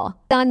on now.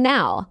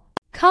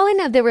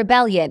 Cohen of the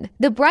rebellion.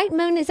 The bright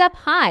moon is up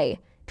high.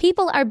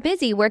 People are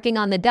busy working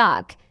on the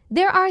dock.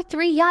 There are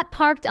 3 yachts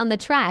parked on the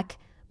track.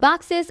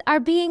 Boxes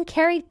are being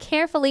carried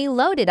carefully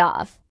loaded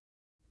off.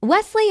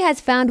 Wesley has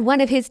found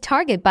one of his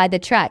target by the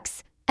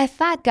trucks. A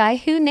fat guy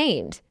who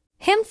named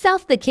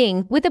himself the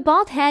king with a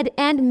bald head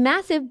and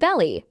massive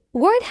belly.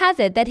 Word has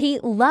it that he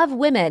loves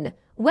women.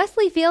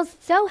 Wesley feels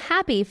so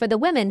happy for the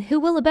women who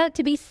will about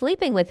to be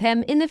sleeping with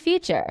him in the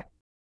future.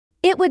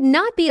 It would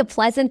not be a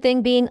pleasant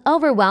thing being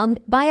overwhelmed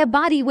by a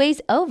body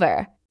weighs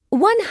over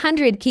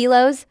 100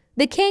 kilos.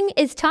 The king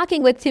is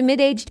talking with a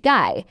mid-aged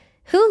guy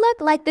who look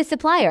like the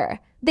supplier.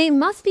 They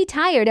must be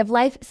tired of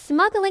life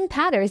smuggling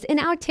powders in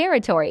our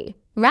territory.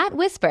 Rat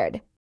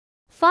whispered.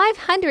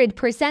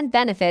 500%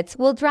 benefits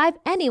will drive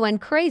anyone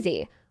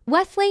crazy.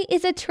 Wesley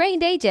is a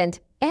trained agent,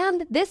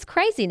 and this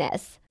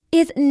craziness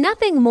is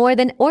nothing more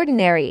than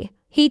ordinary.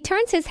 He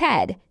turns his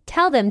head.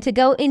 Tell them to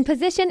go in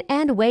position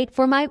and wait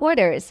for my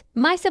orders.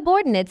 My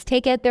subordinates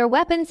take out their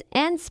weapons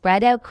and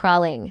spread out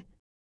crawling.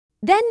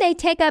 Then they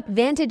take up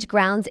vantage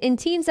grounds in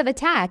teams of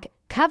attack,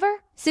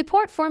 cover,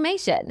 support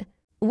formation.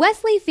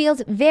 Wesley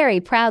feels very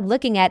proud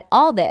looking at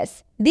all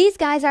this. These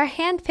guys are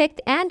handpicked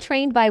and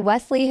trained by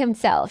Wesley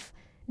himself.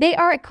 They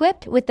are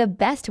equipped with the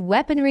best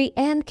weaponry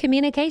and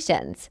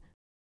communications.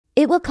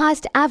 It will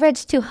cost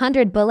average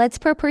 200 bullets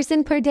per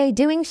person per day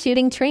doing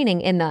shooting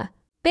training in the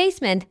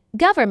basement.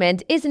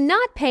 Government is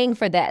not paying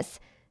for this,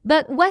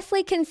 but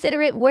Wesley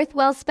consider it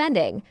worthwhile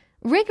spending.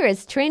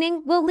 Rigorous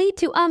training will lead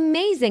to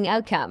amazing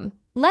outcome,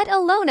 let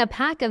alone a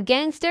pack of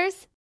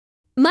gangsters.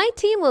 My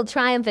team will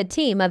triumph a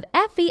team of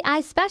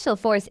FBI Special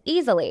Force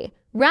easily,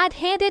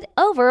 red-handed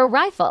over a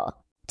rifle.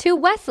 To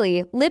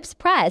Wesley, lips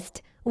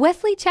pressed,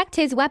 Wesley checked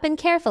his weapon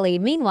carefully.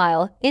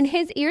 Meanwhile, in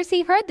his ears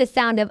he heard the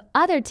sound of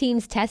other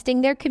teams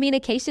testing their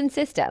communication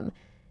system.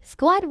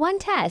 Squad 1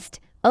 test,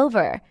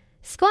 over.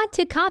 Squad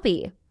 2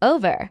 copy,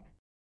 over.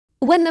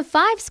 When the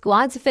 5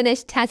 squads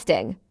finished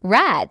testing,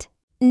 Rat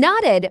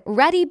nodded,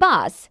 ready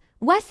boss.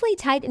 Wesley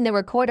tightened the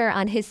recorder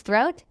on his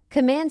throat,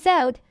 commands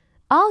out,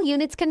 all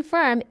units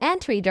confirm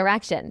entry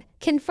direction,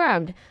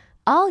 confirmed.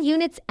 All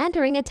units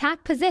entering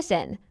attack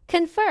position,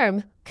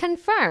 confirm,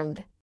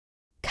 confirmed.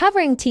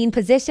 Covering team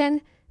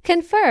position,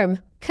 confirm,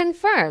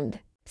 confirmed.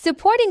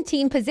 Supporting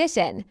team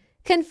position,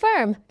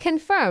 confirm,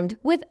 confirmed.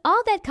 With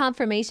all that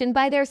confirmation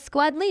by their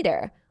squad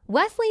leader,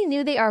 Wesley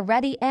knew they are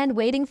ready and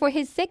waiting for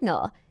his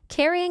signal,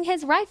 carrying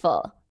his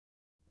rifle.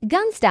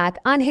 Gunstock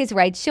on his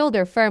right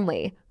shoulder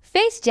firmly,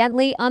 face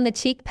gently on the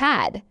cheek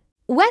pad.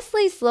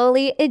 Wesley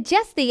slowly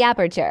adjusts the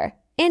aperture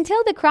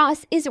until the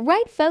cross is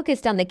right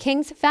focused on the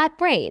king's fat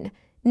brain.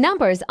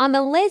 Numbers on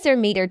the laser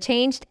meter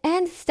changed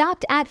and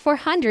stopped at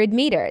 400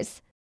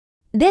 meters.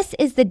 This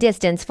is the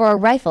distance for a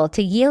rifle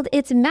to yield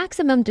its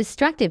maximum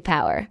destructive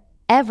power.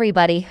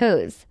 Everybody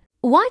who's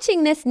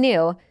watching this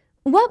knew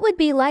what would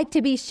be like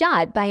to be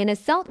shot by an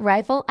assault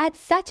rifle at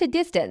such a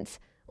distance.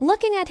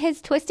 Looking at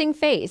his twisting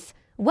face,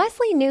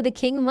 Wesley knew the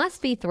king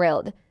must be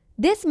thrilled.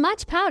 This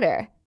much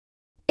powder.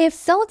 If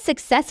sold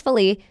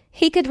successfully,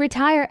 he could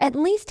retire at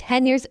least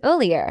 10 years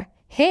earlier.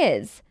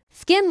 His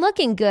skin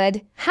looking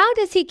good. How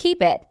does he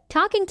keep it?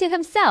 Talking to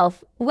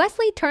himself,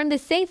 Wesley turned the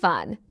safe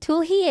on.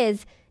 Tool he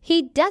is.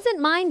 He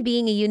doesn't mind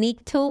being a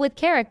unique tool with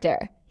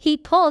character. He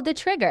pulled the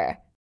trigger.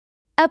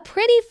 A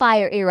pretty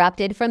fire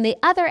erupted from the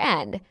other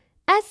end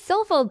as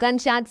soulful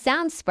gunshot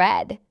sounds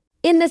spread.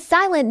 In the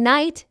silent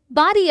night,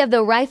 body of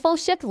the rifle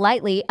shook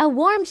lightly. A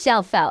warm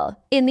shell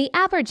fell in the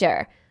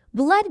aperture.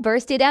 Blood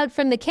bursted out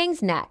from the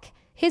king's neck.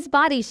 His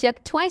body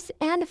shook twice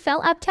and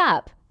fell up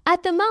top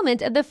at the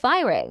moment of the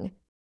firing.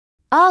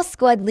 All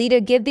squad leader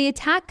give the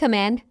attack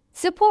command,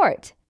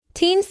 support.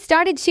 Teams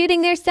started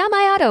shooting their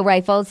semi-auto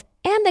rifles,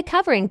 and the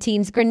covering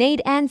team's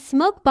grenade and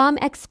smoke bomb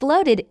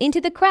exploded into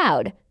the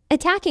crowd.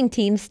 Attacking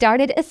teams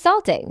started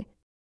assaulting.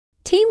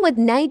 Team with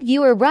night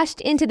viewer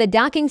rushed into the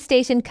docking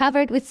station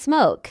covered with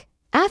smoke.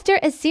 After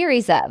a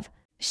series of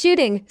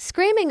shooting,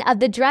 screaming of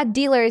the drug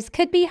dealers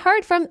could be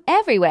heard from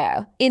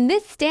everywhere. In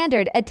this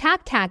standard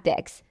attack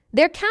tactics,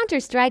 their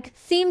counter-strike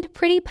seemed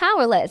pretty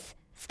powerless.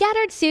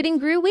 Scattered shooting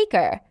grew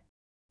weaker.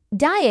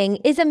 Dying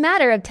is a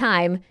matter of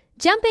time.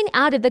 Jumping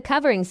out of the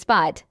covering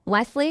spot,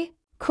 Wesley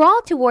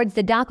crawled towards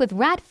the dock with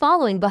Rat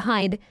following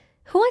behind.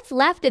 What's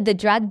left of the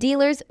drug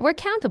dealers were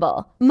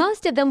countable.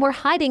 Most of them were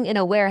hiding in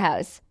a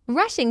warehouse.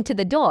 Rushing to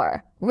the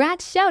door,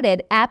 Rat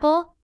shouted,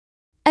 Apple.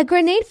 A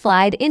grenade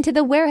flied into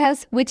the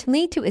warehouse, which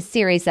led to a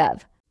series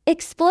of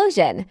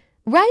explosion.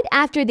 Right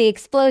after the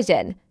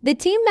explosion, the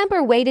team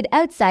member waited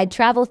outside,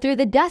 travel through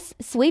the dust,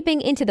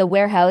 sweeping into the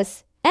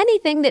warehouse.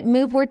 Anything that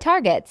moved were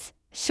targets.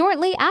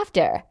 Shortly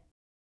after,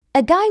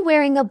 a guy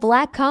wearing a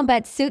black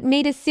combat suit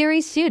made a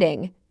series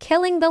shooting,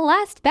 killing the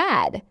last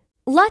bad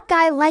luck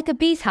guy like a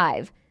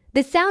beehive.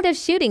 The sound of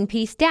shooting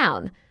pieced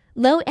down.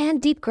 Low and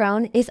deep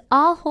groan is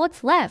all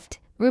what's left.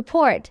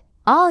 Report.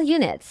 All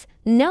units.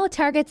 No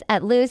targets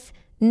at loose.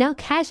 No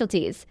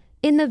casualties.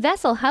 In the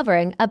vessel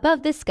hovering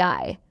above the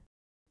sky.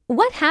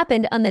 What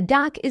happened on the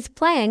dock is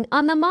playing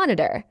on the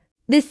monitor.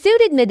 The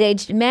suited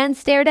mid-aged man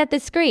stared at the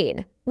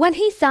screen. When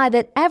he saw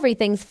that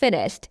everything's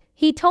finished,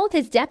 he told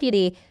his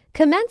deputy,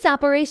 commence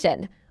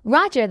operation.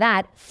 Roger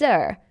that,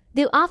 sir.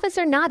 The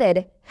officer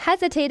nodded,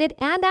 hesitated,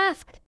 and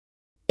asked,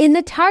 in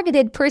the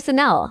targeted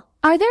personnel,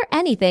 are there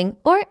anything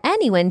or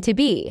anyone to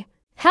be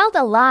held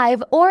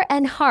alive or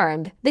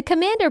unharmed? The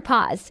commander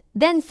paused,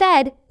 then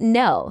said,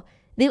 no.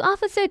 The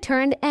officer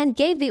turned and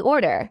gave the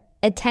order,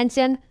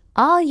 attention,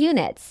 all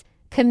units,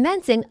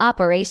 commencing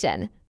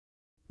operation.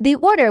 The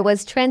order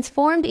was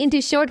transformed into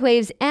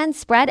shortwaves and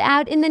spread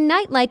out in the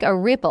night like a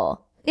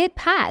ripple. It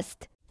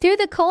passed through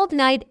the cold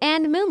night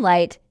and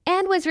moonlight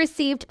and was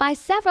received by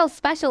several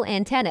special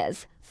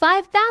antennas.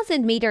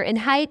 5,000 meters in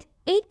height,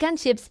 8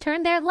 gunships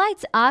turned their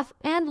lights off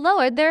and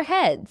lowered their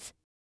heads.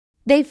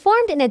 They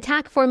formed an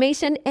attack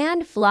formation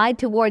and flied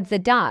towards the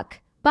dock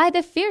by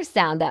the fierce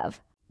sound of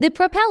the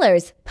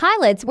propellers.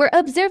 Pilots were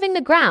observing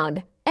the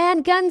ground.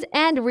 and guns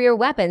and rear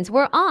weapons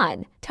were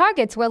on.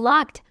 Targets were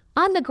locked.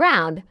 On the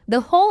ground,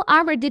 the whole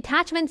armored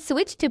detachment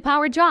switched to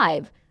power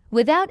drive,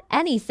 without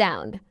any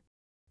sound.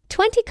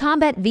 20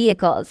 combat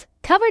vehicles,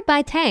 covered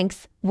by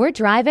tanks, were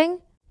driving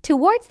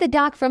towards the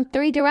dock from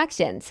 3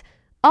 directions.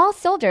 All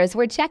soldiers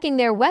were checking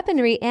their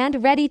weaponry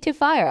and ready to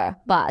fire.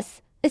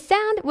 Boss, a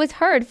sound was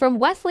heard from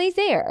Wesley's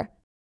ear.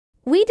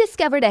 We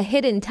discovered a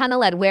hidden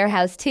tunnel at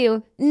warehouse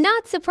 2.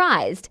 Not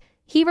surprised,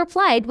 he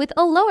replied with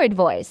a lowered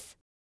voice.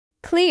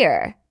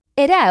 Clear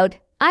it out.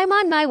 I'm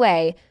on my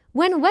way.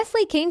 When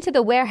Wesley came to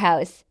the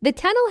warehouse, the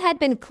tunnel had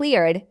been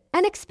cleared.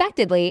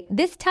 Unexpectedly,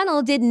 this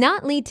tunnel did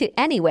not lead to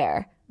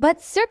anywhere,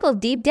 but circled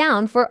deep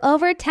down for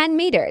over 10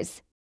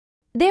 meters.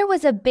 There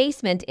was a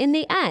basement in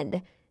the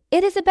end.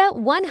 It is about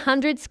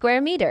 100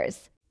 square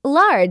meters.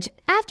 Large.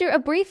 After a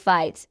brief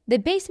fight, the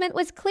basement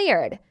was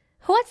cleared.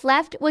 What's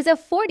left was a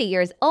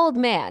 40-year-old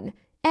man,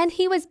 and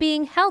he was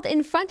being held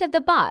in front of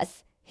the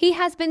boss. He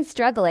has been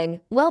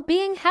struggling while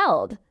being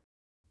held.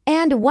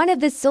 And one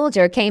of the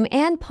soldiers came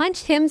and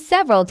punched him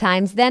several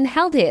times, then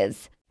held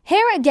his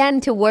hair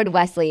again toward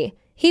Wesley.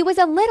 He was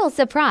a little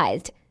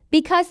surprised,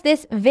 because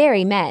this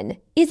very man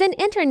is an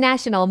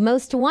international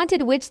most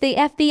wanted which the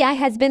FBI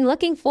has been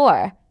looking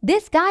for.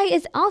 This guy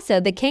is also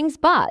the king's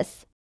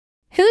boss,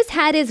 whose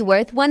head is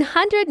worth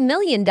 $100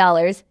 million.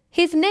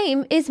 His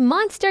name is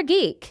Monster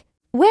Geek.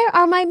 Where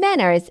are my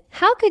manners?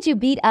 How could you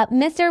beat up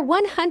Mr.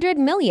 100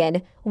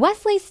 million?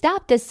 Wesley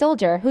stopped a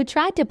soldier who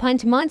tried to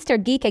punch Monster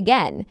Geek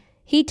again.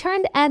 He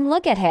turned and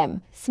looked at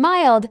him,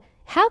 smiled.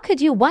 How could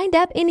you wind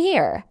up in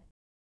here?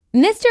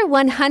 Mr.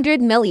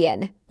 100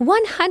 million.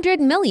 100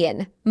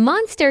 million.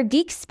 Monster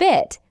Geek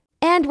spit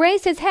and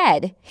raised his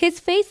head. His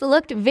face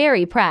looked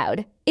very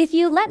proud. If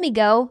you let me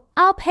go,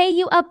 I'll pay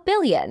you $1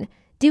 billion.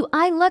 Do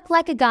I look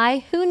like a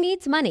guy who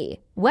needs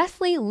money?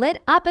 Wesley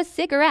lit up a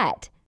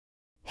cigarette,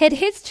 hid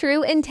his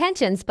true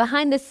intentions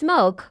behind the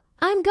smoke.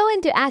 I'm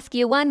going to ask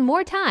you one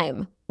more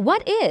time.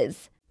 What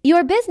is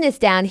your business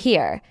down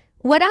here?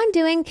 What I'm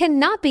doing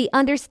cannot be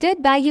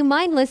understood by you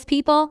mindless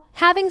people.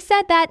 Having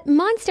said that,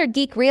 Monster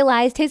Geek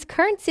realized his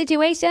current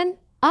situation,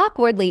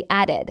 awkwardly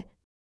added,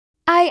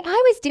 I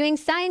was doing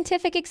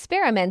scientific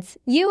experiments.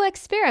 You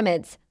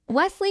experiments.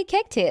 Wesley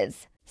kicked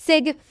his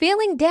cig,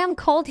 feeling damn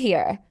cold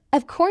here.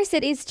 Of course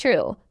it is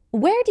true.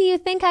 Where do you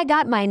think I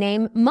got my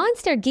name?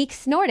 Monster Geek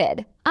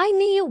snorted. I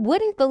knew you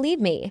wouldn't believe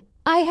me.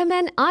 I am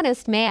an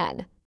honest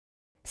man.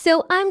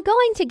 So I'm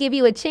going to give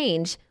you a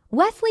change.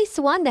 Wesley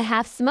swung the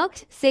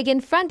half-smoked cig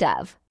in front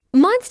of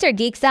Monster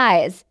Geek's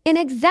eyes. In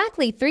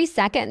exactly 3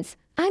 seconds,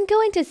 I'm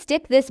going to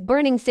stick this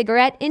burning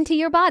cigarette into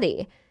your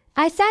body.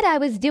 I said I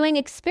was doing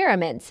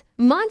experiments.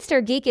 Monster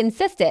Geek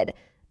insisted.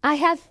 I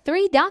have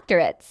 3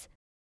 doctorates.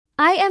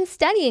 I am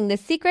studying the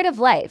secret of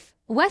life.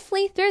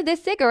 Wesley threw the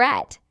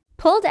cigarette,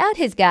 pulled out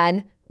his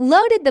gun,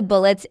 loaded the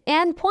bullets,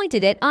 and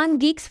pointed it on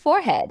Geek's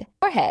forehead.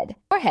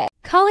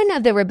 Cohen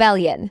of the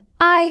rebellion.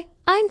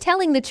 I'm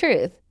telling the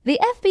truth. The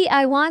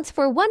FBI wants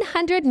for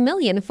 100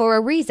 million for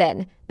a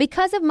reason.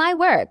 Because of my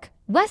work.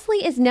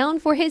 Wesley is known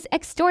for his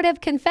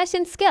extortive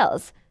confession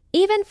skills,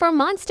 even for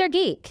Monster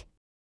Geek.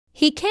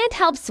 He can't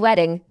help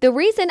sweating. The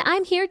reason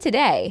I'm here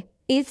today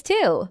is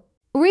to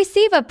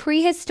receive a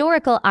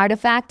prehistorical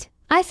artifact.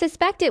 I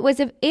suspect it was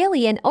of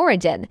alien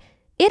origin.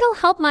 It'll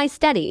help my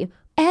study,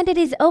 and it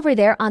is over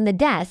there on the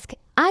desk.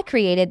 I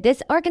created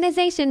this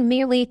organization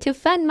merely to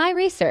fund my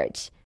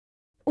research.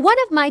 One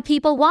of my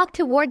people walked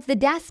towards the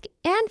desk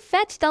and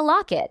fetched a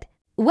locket.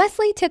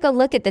 Wesley took a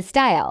look at the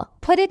style,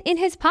 put it in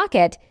his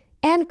pocket,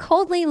 and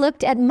coldly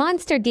looked at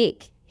Monster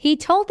Geek. He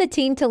told the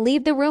team to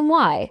leave the room.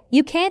 Why?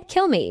 You can't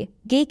kill me.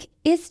 Geek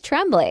is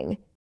trembling.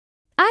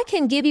 I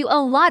can give you a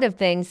lot of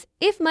things.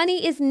 If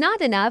money is not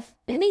enough,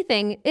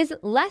 anything is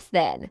less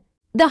than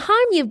the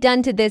harm you've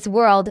done to this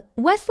world,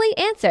 Wesley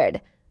answered.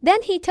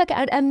 Then he took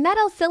out a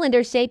metal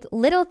cylinder-shaped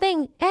little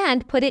thing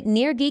and put it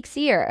near Geek's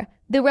ear.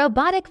 The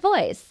robotic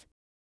voice,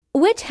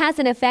 which has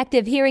an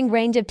effective hearing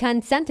range of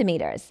 10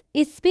 centimeters,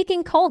 is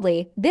speaking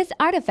coldly. This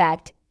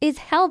artifact is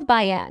held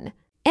by an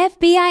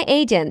FBI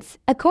agents,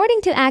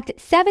 according to Act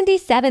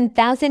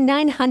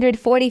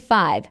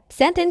 77,945,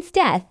 sentence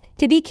death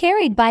to be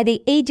carried by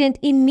the agent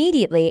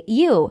immediately.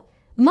 You,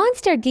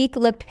 Monster Geek,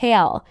 looked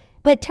pale,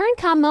 but turned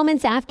calm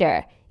moments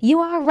after. You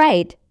are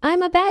right,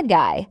 I'm a bad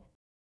guy.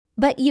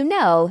 But you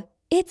know,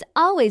 it's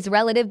always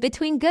relative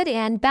between good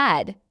and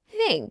bad.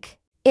 Think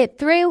it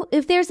through.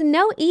 If there's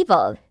no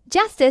evil,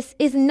 justice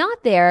is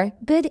not there.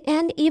 Good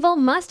and evil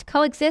must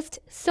coexist.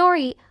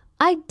 Sorry,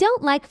 I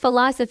don't like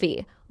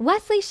philosophy.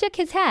 Wesley shook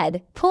his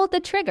head, pulled the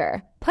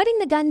trigger, putting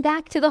the gun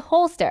back to the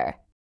holster.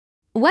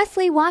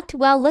 Wesley walked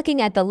while looking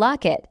at the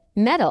locket.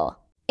 Metal.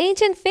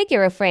 Ancient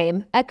figure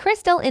frame, a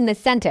crystal in the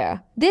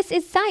center. This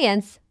is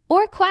science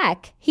or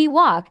quack. He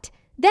walked,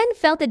 then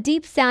felt a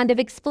deep sound of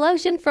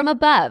explosion from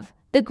above.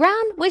 The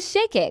ground was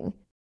shaking.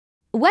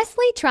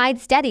 Wesley tried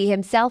to steady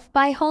himself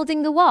by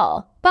holding the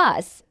wall.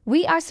 Boss,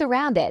 we are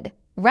surrounded.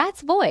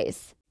 Rat's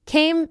voice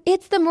came.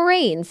 It's the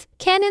Marines,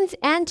 cannons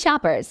and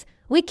choppers.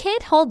 We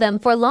can't hold them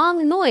for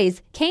long.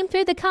 Noise came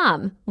through the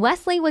comm.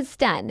 Wesley was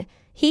stunned.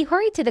 He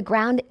hurried to the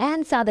ground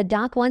and saw the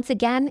dock once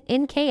again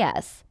in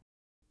chaos.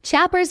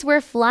 Choppers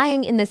were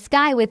flying in the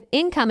sky with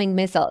incoming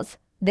missiles.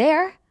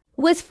 There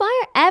was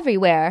fire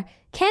everywhere.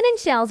 Cannon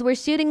shells were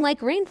shooting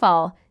like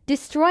rainfall,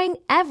 destroying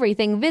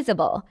everything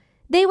visible.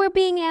 They were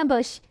being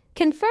ambushed,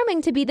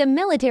 confirming to be the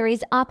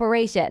military's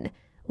operation.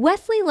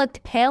 Wesley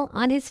looked pale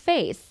on his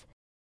face.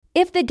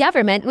 If the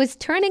government was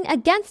turning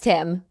against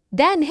him,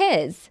 then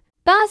his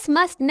boss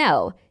must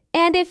know.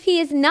 And if he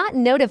is not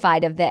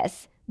notified of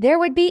this, there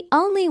would be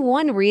only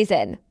one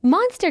reason.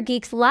 Monster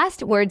Geek's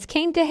last words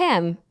came to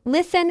him.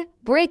 Listen,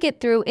 break it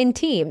through in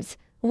teams.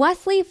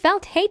 Wesley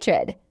felt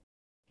hatred.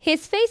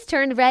 His face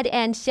turned red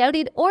and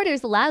shouted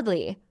orders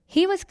loudly.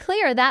 He was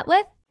clear that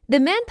with the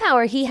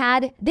manpower he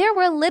had, there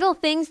were little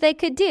things they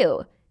could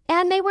do,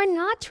 and they were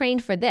not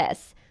trained for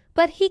this.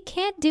 But he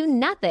can't do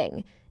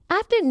nothing.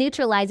 After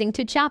neutralizing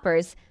 2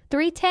 choppers,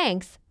 3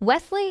 tanks,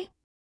 Wesley,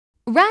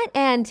 Rat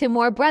and 2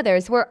 more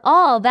brothers were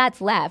all that's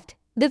left.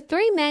 The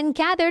 3 men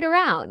gathered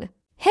around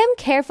him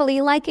carefully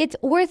like it's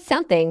worth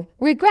something.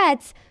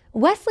 Regrets.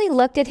 Wesley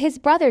looked at his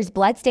brother's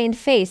blood-stained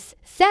face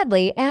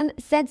sadly and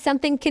said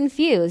something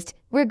confused.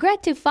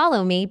 Regret to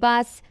follow me,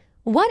 boss.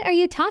 What are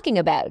you talking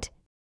about?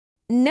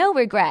 No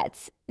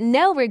regrets.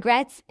 No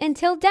regrets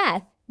until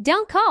death.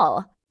 Don't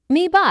call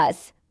me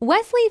boss.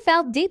 Wesley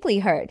felt deeply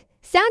hurt.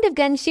 Sound of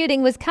gun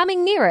shooting was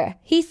coming nearer.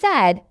 He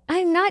said,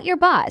 I'm not your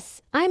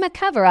boss. I'm a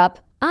cover-up.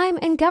 I'm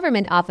a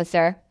government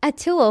officer, a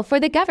tool for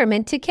the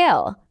government to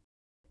kill.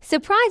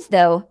 Surprised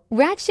though,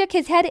 Rat shook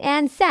his head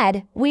and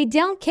said, we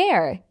don't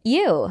care.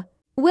 You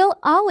will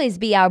always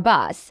be our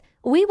boss.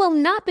 We will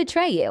not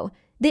betray you.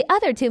 The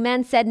other 2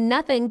 men said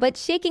nothing but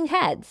shaking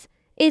heads.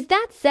 Is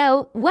that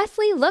so?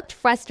 Wesley looked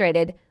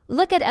frustrated.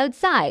 Look at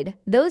outside.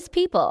 Those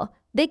people.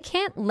 They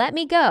can't let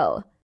me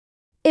go.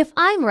 If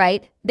I'm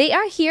right, they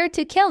are here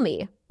to kill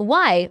me.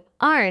 Why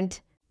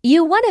aren't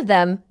you one of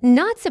them?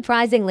 Not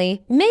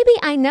surprisingly, maybe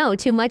I know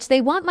too much. They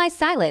want my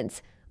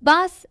silence.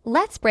 Boss,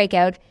 let's break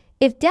out.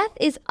 If death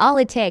is all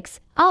it takes,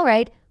 all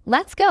right,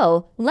 let's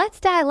go. Let's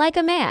die like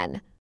a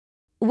man.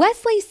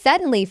 Wesley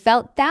suddenly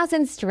felt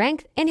thousand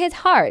strength in his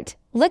heart.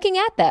 Looking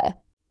at the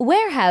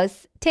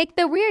warehouse, take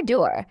the rear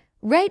door.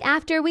 Right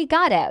after we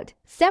got out,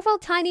 several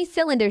tiny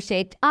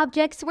cylinder-shaped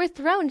objects were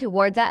thrown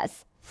towards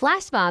us.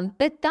 Flash bomb,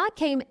 the thought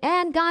came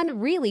and gone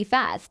really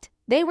fast.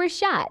 They were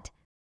shot.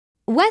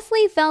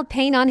 Wesley felt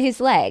pain on his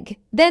leg,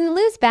 then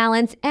lose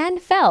balance and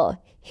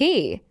fell.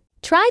 He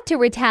tried to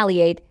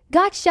retaliate,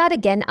 got shot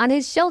again on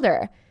his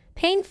shoulder.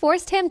 Pain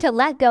forced him to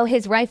let go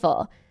his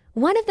rifle.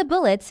 One of the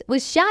bullets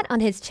was shot on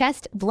his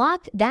chest,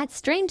 blocked that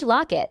strange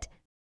locket,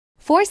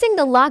 forcing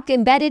the lock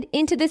embedded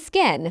into the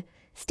skin,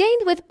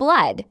 stained with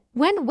blood.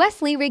 When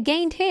Wesley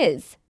regained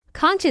his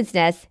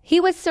consciousness,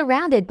 he was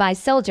surrounded by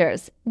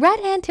soldiers.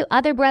 Red and 2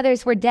 other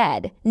brothers were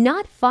dead.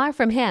 Not far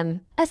from him,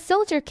 a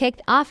soldier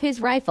kicked off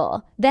his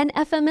rifle. Then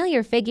a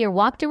familiar figure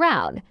walked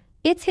around.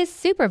 It's his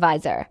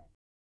supervisor.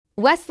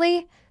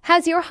 Wesley,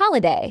 how's your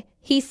holiday?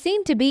 He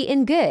seemed to be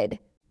in good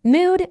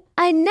mood.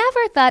 I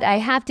never thought I'd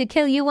have to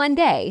kill you one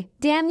day.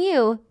 Damn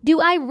you, do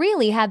I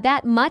really have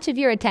that much of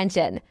your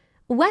attention?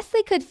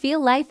 Wesley could feel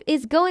life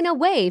is going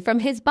away from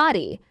his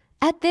body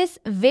at this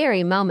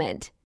very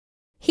moment.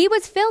 He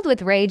was filled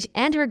with rage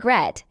and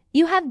regret.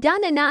 You have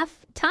done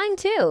enough. Time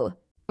to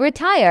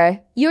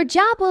retire. Your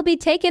job will be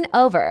taken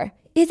over.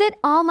 Is it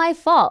all my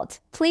fault?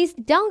 Please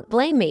don't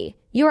blame me.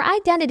 Your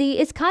identity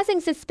is causing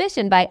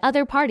suspicion by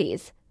other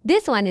parties.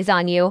 This one is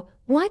on you.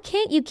 Why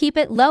can't you keep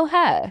it low,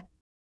 huh?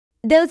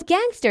 Those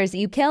gangsters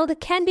you killed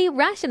can be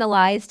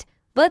rationalized,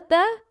 but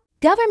the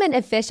government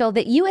official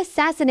that you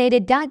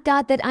assassinated ...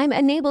 that I'm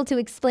unable to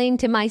explain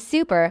to my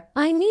super.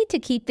 I need to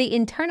keep the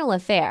internal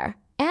affair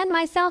and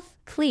myself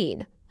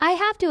clean. I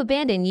have to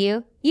abandon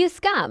you, you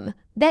scum,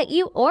 that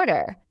you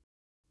order.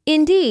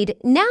 Indeed,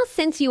 now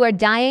since you are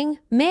dying,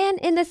 man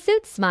in the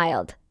suit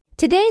smiled.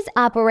 Today's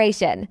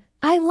operation,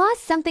 I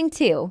lost something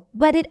too,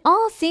 but it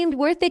all seemed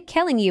worth it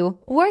killing you.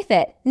 Worth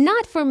it,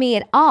 not for me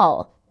at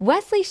all.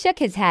 Wesley shook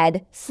his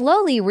head,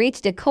 slowly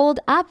reached a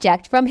cold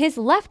object from his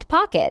left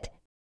pocket.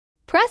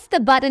 Press the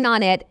button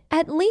on it,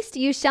 at least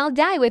you shall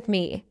die with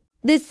me.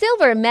 The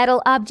silver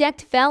metal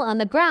object fell on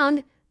the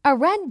ground, a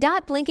red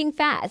dot blinking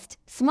fast.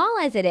 Small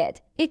as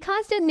it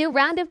caused a new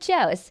round of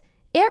choice.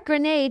 Air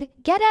grenade,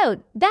 get out,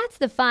 that's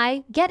the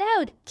Phi, get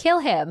out, kill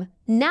him.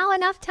 Now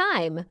enough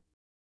time.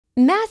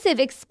 Massive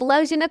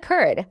explosion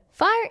occurred.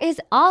 Fire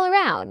is all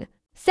around.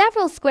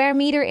 Several square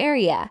meter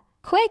area.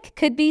 Quake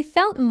could be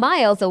felt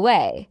miles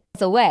away.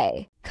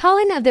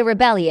 Cohen of the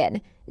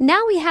rebellion.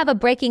 Now we have a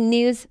breaking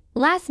news.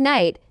 Last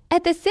night,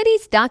 at the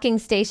city's docking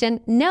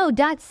station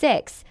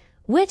No.6,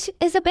 which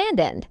is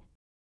abandoned,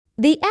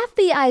 the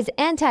FBI's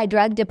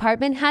anti-drug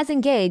department has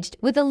engaged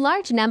with a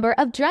large number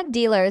of drug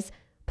dealers,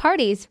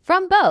 parties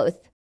from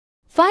both.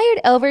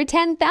 Fired over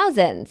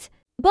 10,000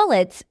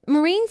 bullets.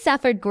 Marines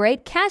suffered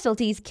great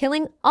casualties,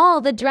 killing all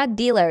the drug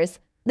dealers.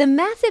 The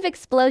massive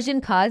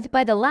explosion caused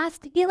by the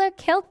last dealer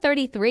killed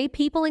 33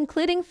 people,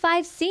 including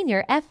 5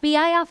 senior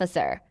FBI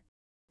officers.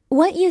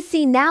 What you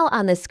see now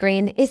on the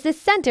screen is the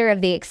center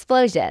of the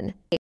explosion.